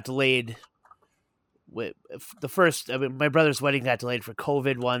that all got delayed with my brother's wedding got delayed for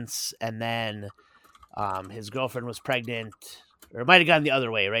COVID once. And then his girlfriend was pregnant, or it might've gone the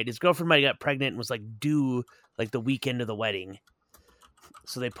other way, right? His girlfriend might've got pregnant and was like due like the weekend of the wedding.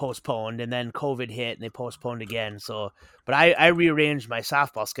 So they postponed, and then COVID hit and they postponed again. So, but I rearranged my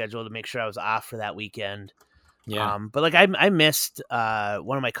softball schedule to make sure I was off for that weekend. Yeah. But like I missed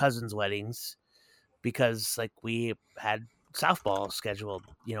one of my cousin's weddings because like we had softball scheduled,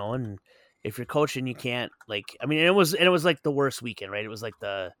 and if you're coaching, you can't it was like the worst weekend, right? It was like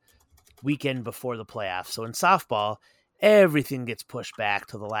the weekend before the playoffs. So in softball, everything gets pushed back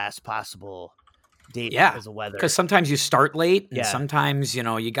to the last possible date because of weather. Because sometimes you start late, and sometimes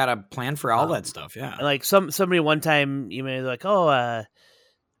you got to plan for all that stuff. Yeah, and like somebody one time, like, oh,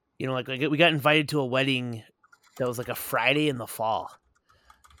 like we got invited to a wedding that was like a Friday in the fall,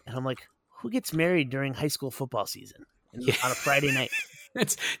 and I'm like, who gets married during high school football season on a Friday night?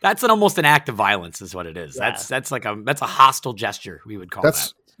 That's almost an act of violence, is what it is. Yeah. That's a hostile gesture. We would call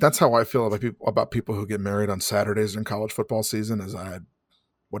that. That's how I feel about people who get married on Saturdays in college football season.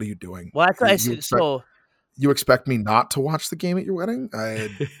 What are you doing? Well, that's what I said. So you expect me not to watch the game at your wedding?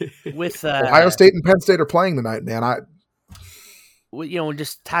 With Ohio State and Penn State are playing tonight, man.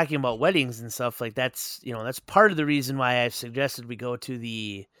 Just talking about weddings and stuff like that's part of the reason why I've suggested we go to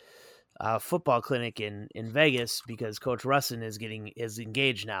the football clinic in Vegas, because Coach Russin is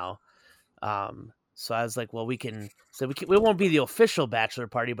engaged now. So I was like, well, we won't be the official bachelor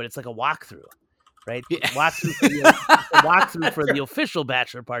party, but it's like a walkthrough. right? Yeah. Walkthrough for the official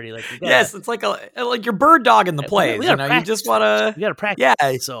bachelor party. Like, yes, it's like your bird dog in the plays. We you know, practice. You just want to. We got to practice.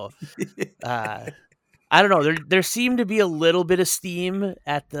 Yeah. So, I don't know. There seemed to be a little bit of steam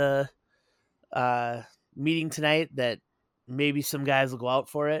at the meeting tonight that maybe some guys will go out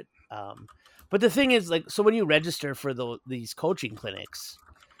for it. But the thing is, like, so when you register for these coaching clinics,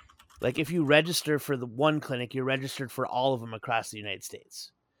 like if you register for the one clinic, you're registered for all of them across the United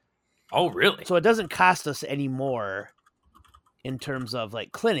States. Oh, really? So it doesn't cost us any more in terms of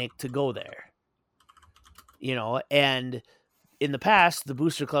like clinic to go there. You know, and in the past, the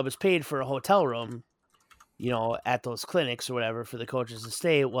Booster Club has paid for a hotel room, you know, at those clinics or whatever for the coaches to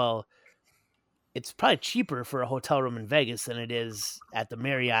stay. Well, it's probably cheaper for a hotel room in Vegas than it is at the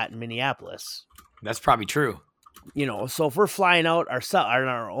Marriott in Minneapolis. That's probably true. You know, so if we're flying out on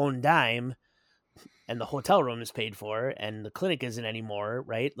our own dime and the hotel room is paid for and the clinic isn't anymore,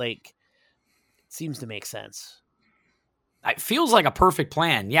 right? Like, it seems to make sense. It feels like a perfect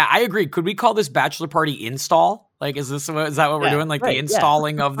plan. Yeah, I agree. Could we call this bachelor party install? Like, is that what we're doing? Like the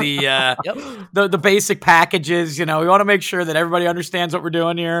installing of the the basic packages. You know, we want to make sure that everybody understands what we're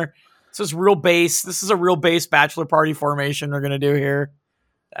doing here. This is real base. This is a real base bachelor party formation we're going to do here.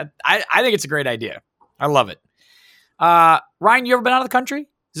 I think it's a great idea. I love it. Ryan, you ever been out of the country?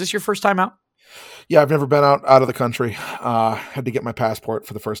 Is this your first time out? Yeah, I've never been out of the country. Had to get my passport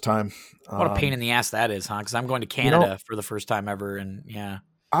for the first time. What a pain in the ass that is, huh? Because I'm going to Canada for the first time ever, and yeah.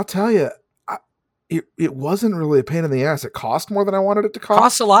 I'll tell you, it wasn't really a pain in the ass. It cost more than I wanted it to cost.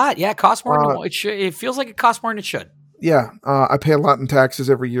 Costs a lot. Yeah, it costs more than it should. It feels like it costs more than it should. Yeah, I pay a lot in taxes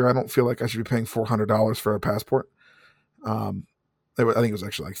every year. I don't feel like I should be paying $400 for a passport. I think it was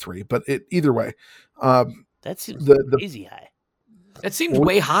actually like $300, but either way. That seems crazy high. It seemed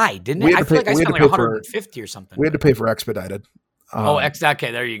way high, didn't it? I feel like I spent like $150 or something. We had to pay for expedited.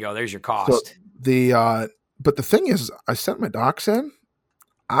 Okay, there you go. There's your cost. So but the thing is, I sent my docs in.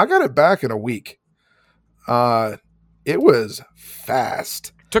 I got it back in a week. It was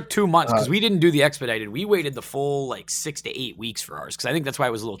fast. Took 2 months because we didn't do the expedited. We waited the full like 6 to 8 weeks for ours because I think that's why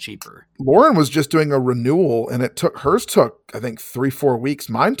it was a little cheaper. Lauren was just doing a renewal, and hers took I think 3-4 weeks.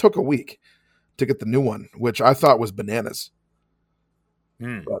 Mine took a week to get the new one, which I thought was bananas.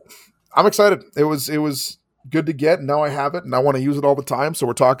 But I'm excited. It was good to get, and now I have it, and I want to use it all the time. So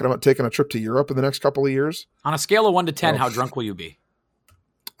we're talking about taking a trip to Europe in the next couple of years. On a scale of 1 to 10, how drunk will you be?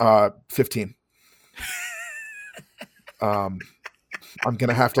 15. I'm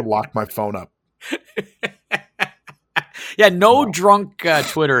gonna have to lock my phone up. Yeah, no drunk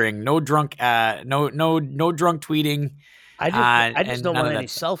twittering, no drunk drunk tweeting. I just don't want any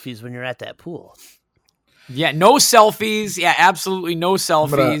selfies when you're at that pool. Yeah, no selfies. Yeah, absolutely no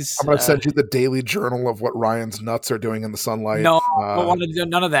selfies. I'm gonna send you the daily journal of what Ryan's nuts are doing in the sunlight. No, don't want to do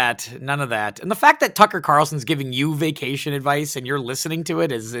none of that. None of that. And the fact that Tucker Carlson's giving you vacation advice and you're listening to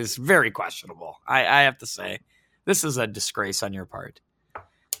it is very questionable. I have to say, this is a disgrace on your part.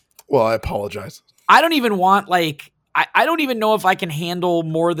 Well, I apologize. I don't even want I don't even know if I can handle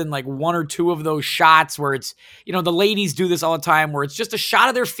more than like 1 or 2 of those shots where it's, you know, the ladies do this all the time where it's just a shot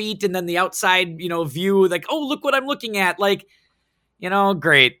of their feet and then the outside, you know, view, like, oh, look what I'm looking at. Like, you know,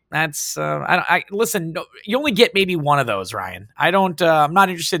 great. That's, listen, no, you only get maybe 1 of those, Ryan. I'm not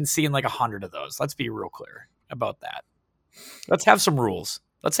interested in seeing like 100 of those. Let's be real clear about that. Let's have some rules.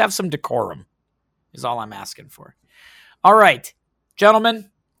 Let's have some decorum is all I'm asking for. All right, gentlemen.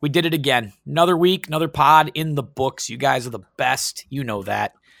 We did it again. Another week, another pod in the books. You guys are the best. You know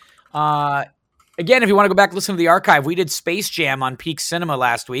that. Again, if you want to go back and listen to the archive, we did Space Jam on Peak Cinema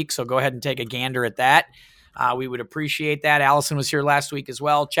last week, so go ahead and take a gander at that. We would appreciate that. Allison was here last week as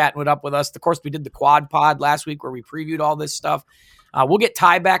well, chatting it up with us. Of course, we did the Quad Pod last week where we previewed all this stuff. We'll get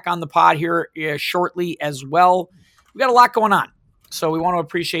Ty back on the pod here shortly as well. We got a lot going on, so we want to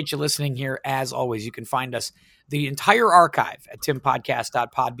appreciate you listening here. As always, you can find us the entire archive at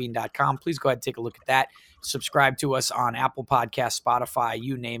timpodcast.podbean.com. Please go ahead and take a look at that. Subscribe to us on Apple Podcasts, Spotify,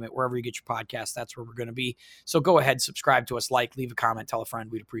 you name it, wherever you get your podcasts, that's where we're going to be. So go ahead, subscribe to us, leave a comment, tell a friend.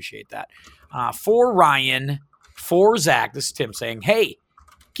 We'd appreciate that. For Ryan, for Zach, this is Tim saying, hey,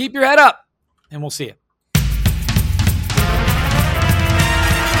 keep your head up, and we'll see you.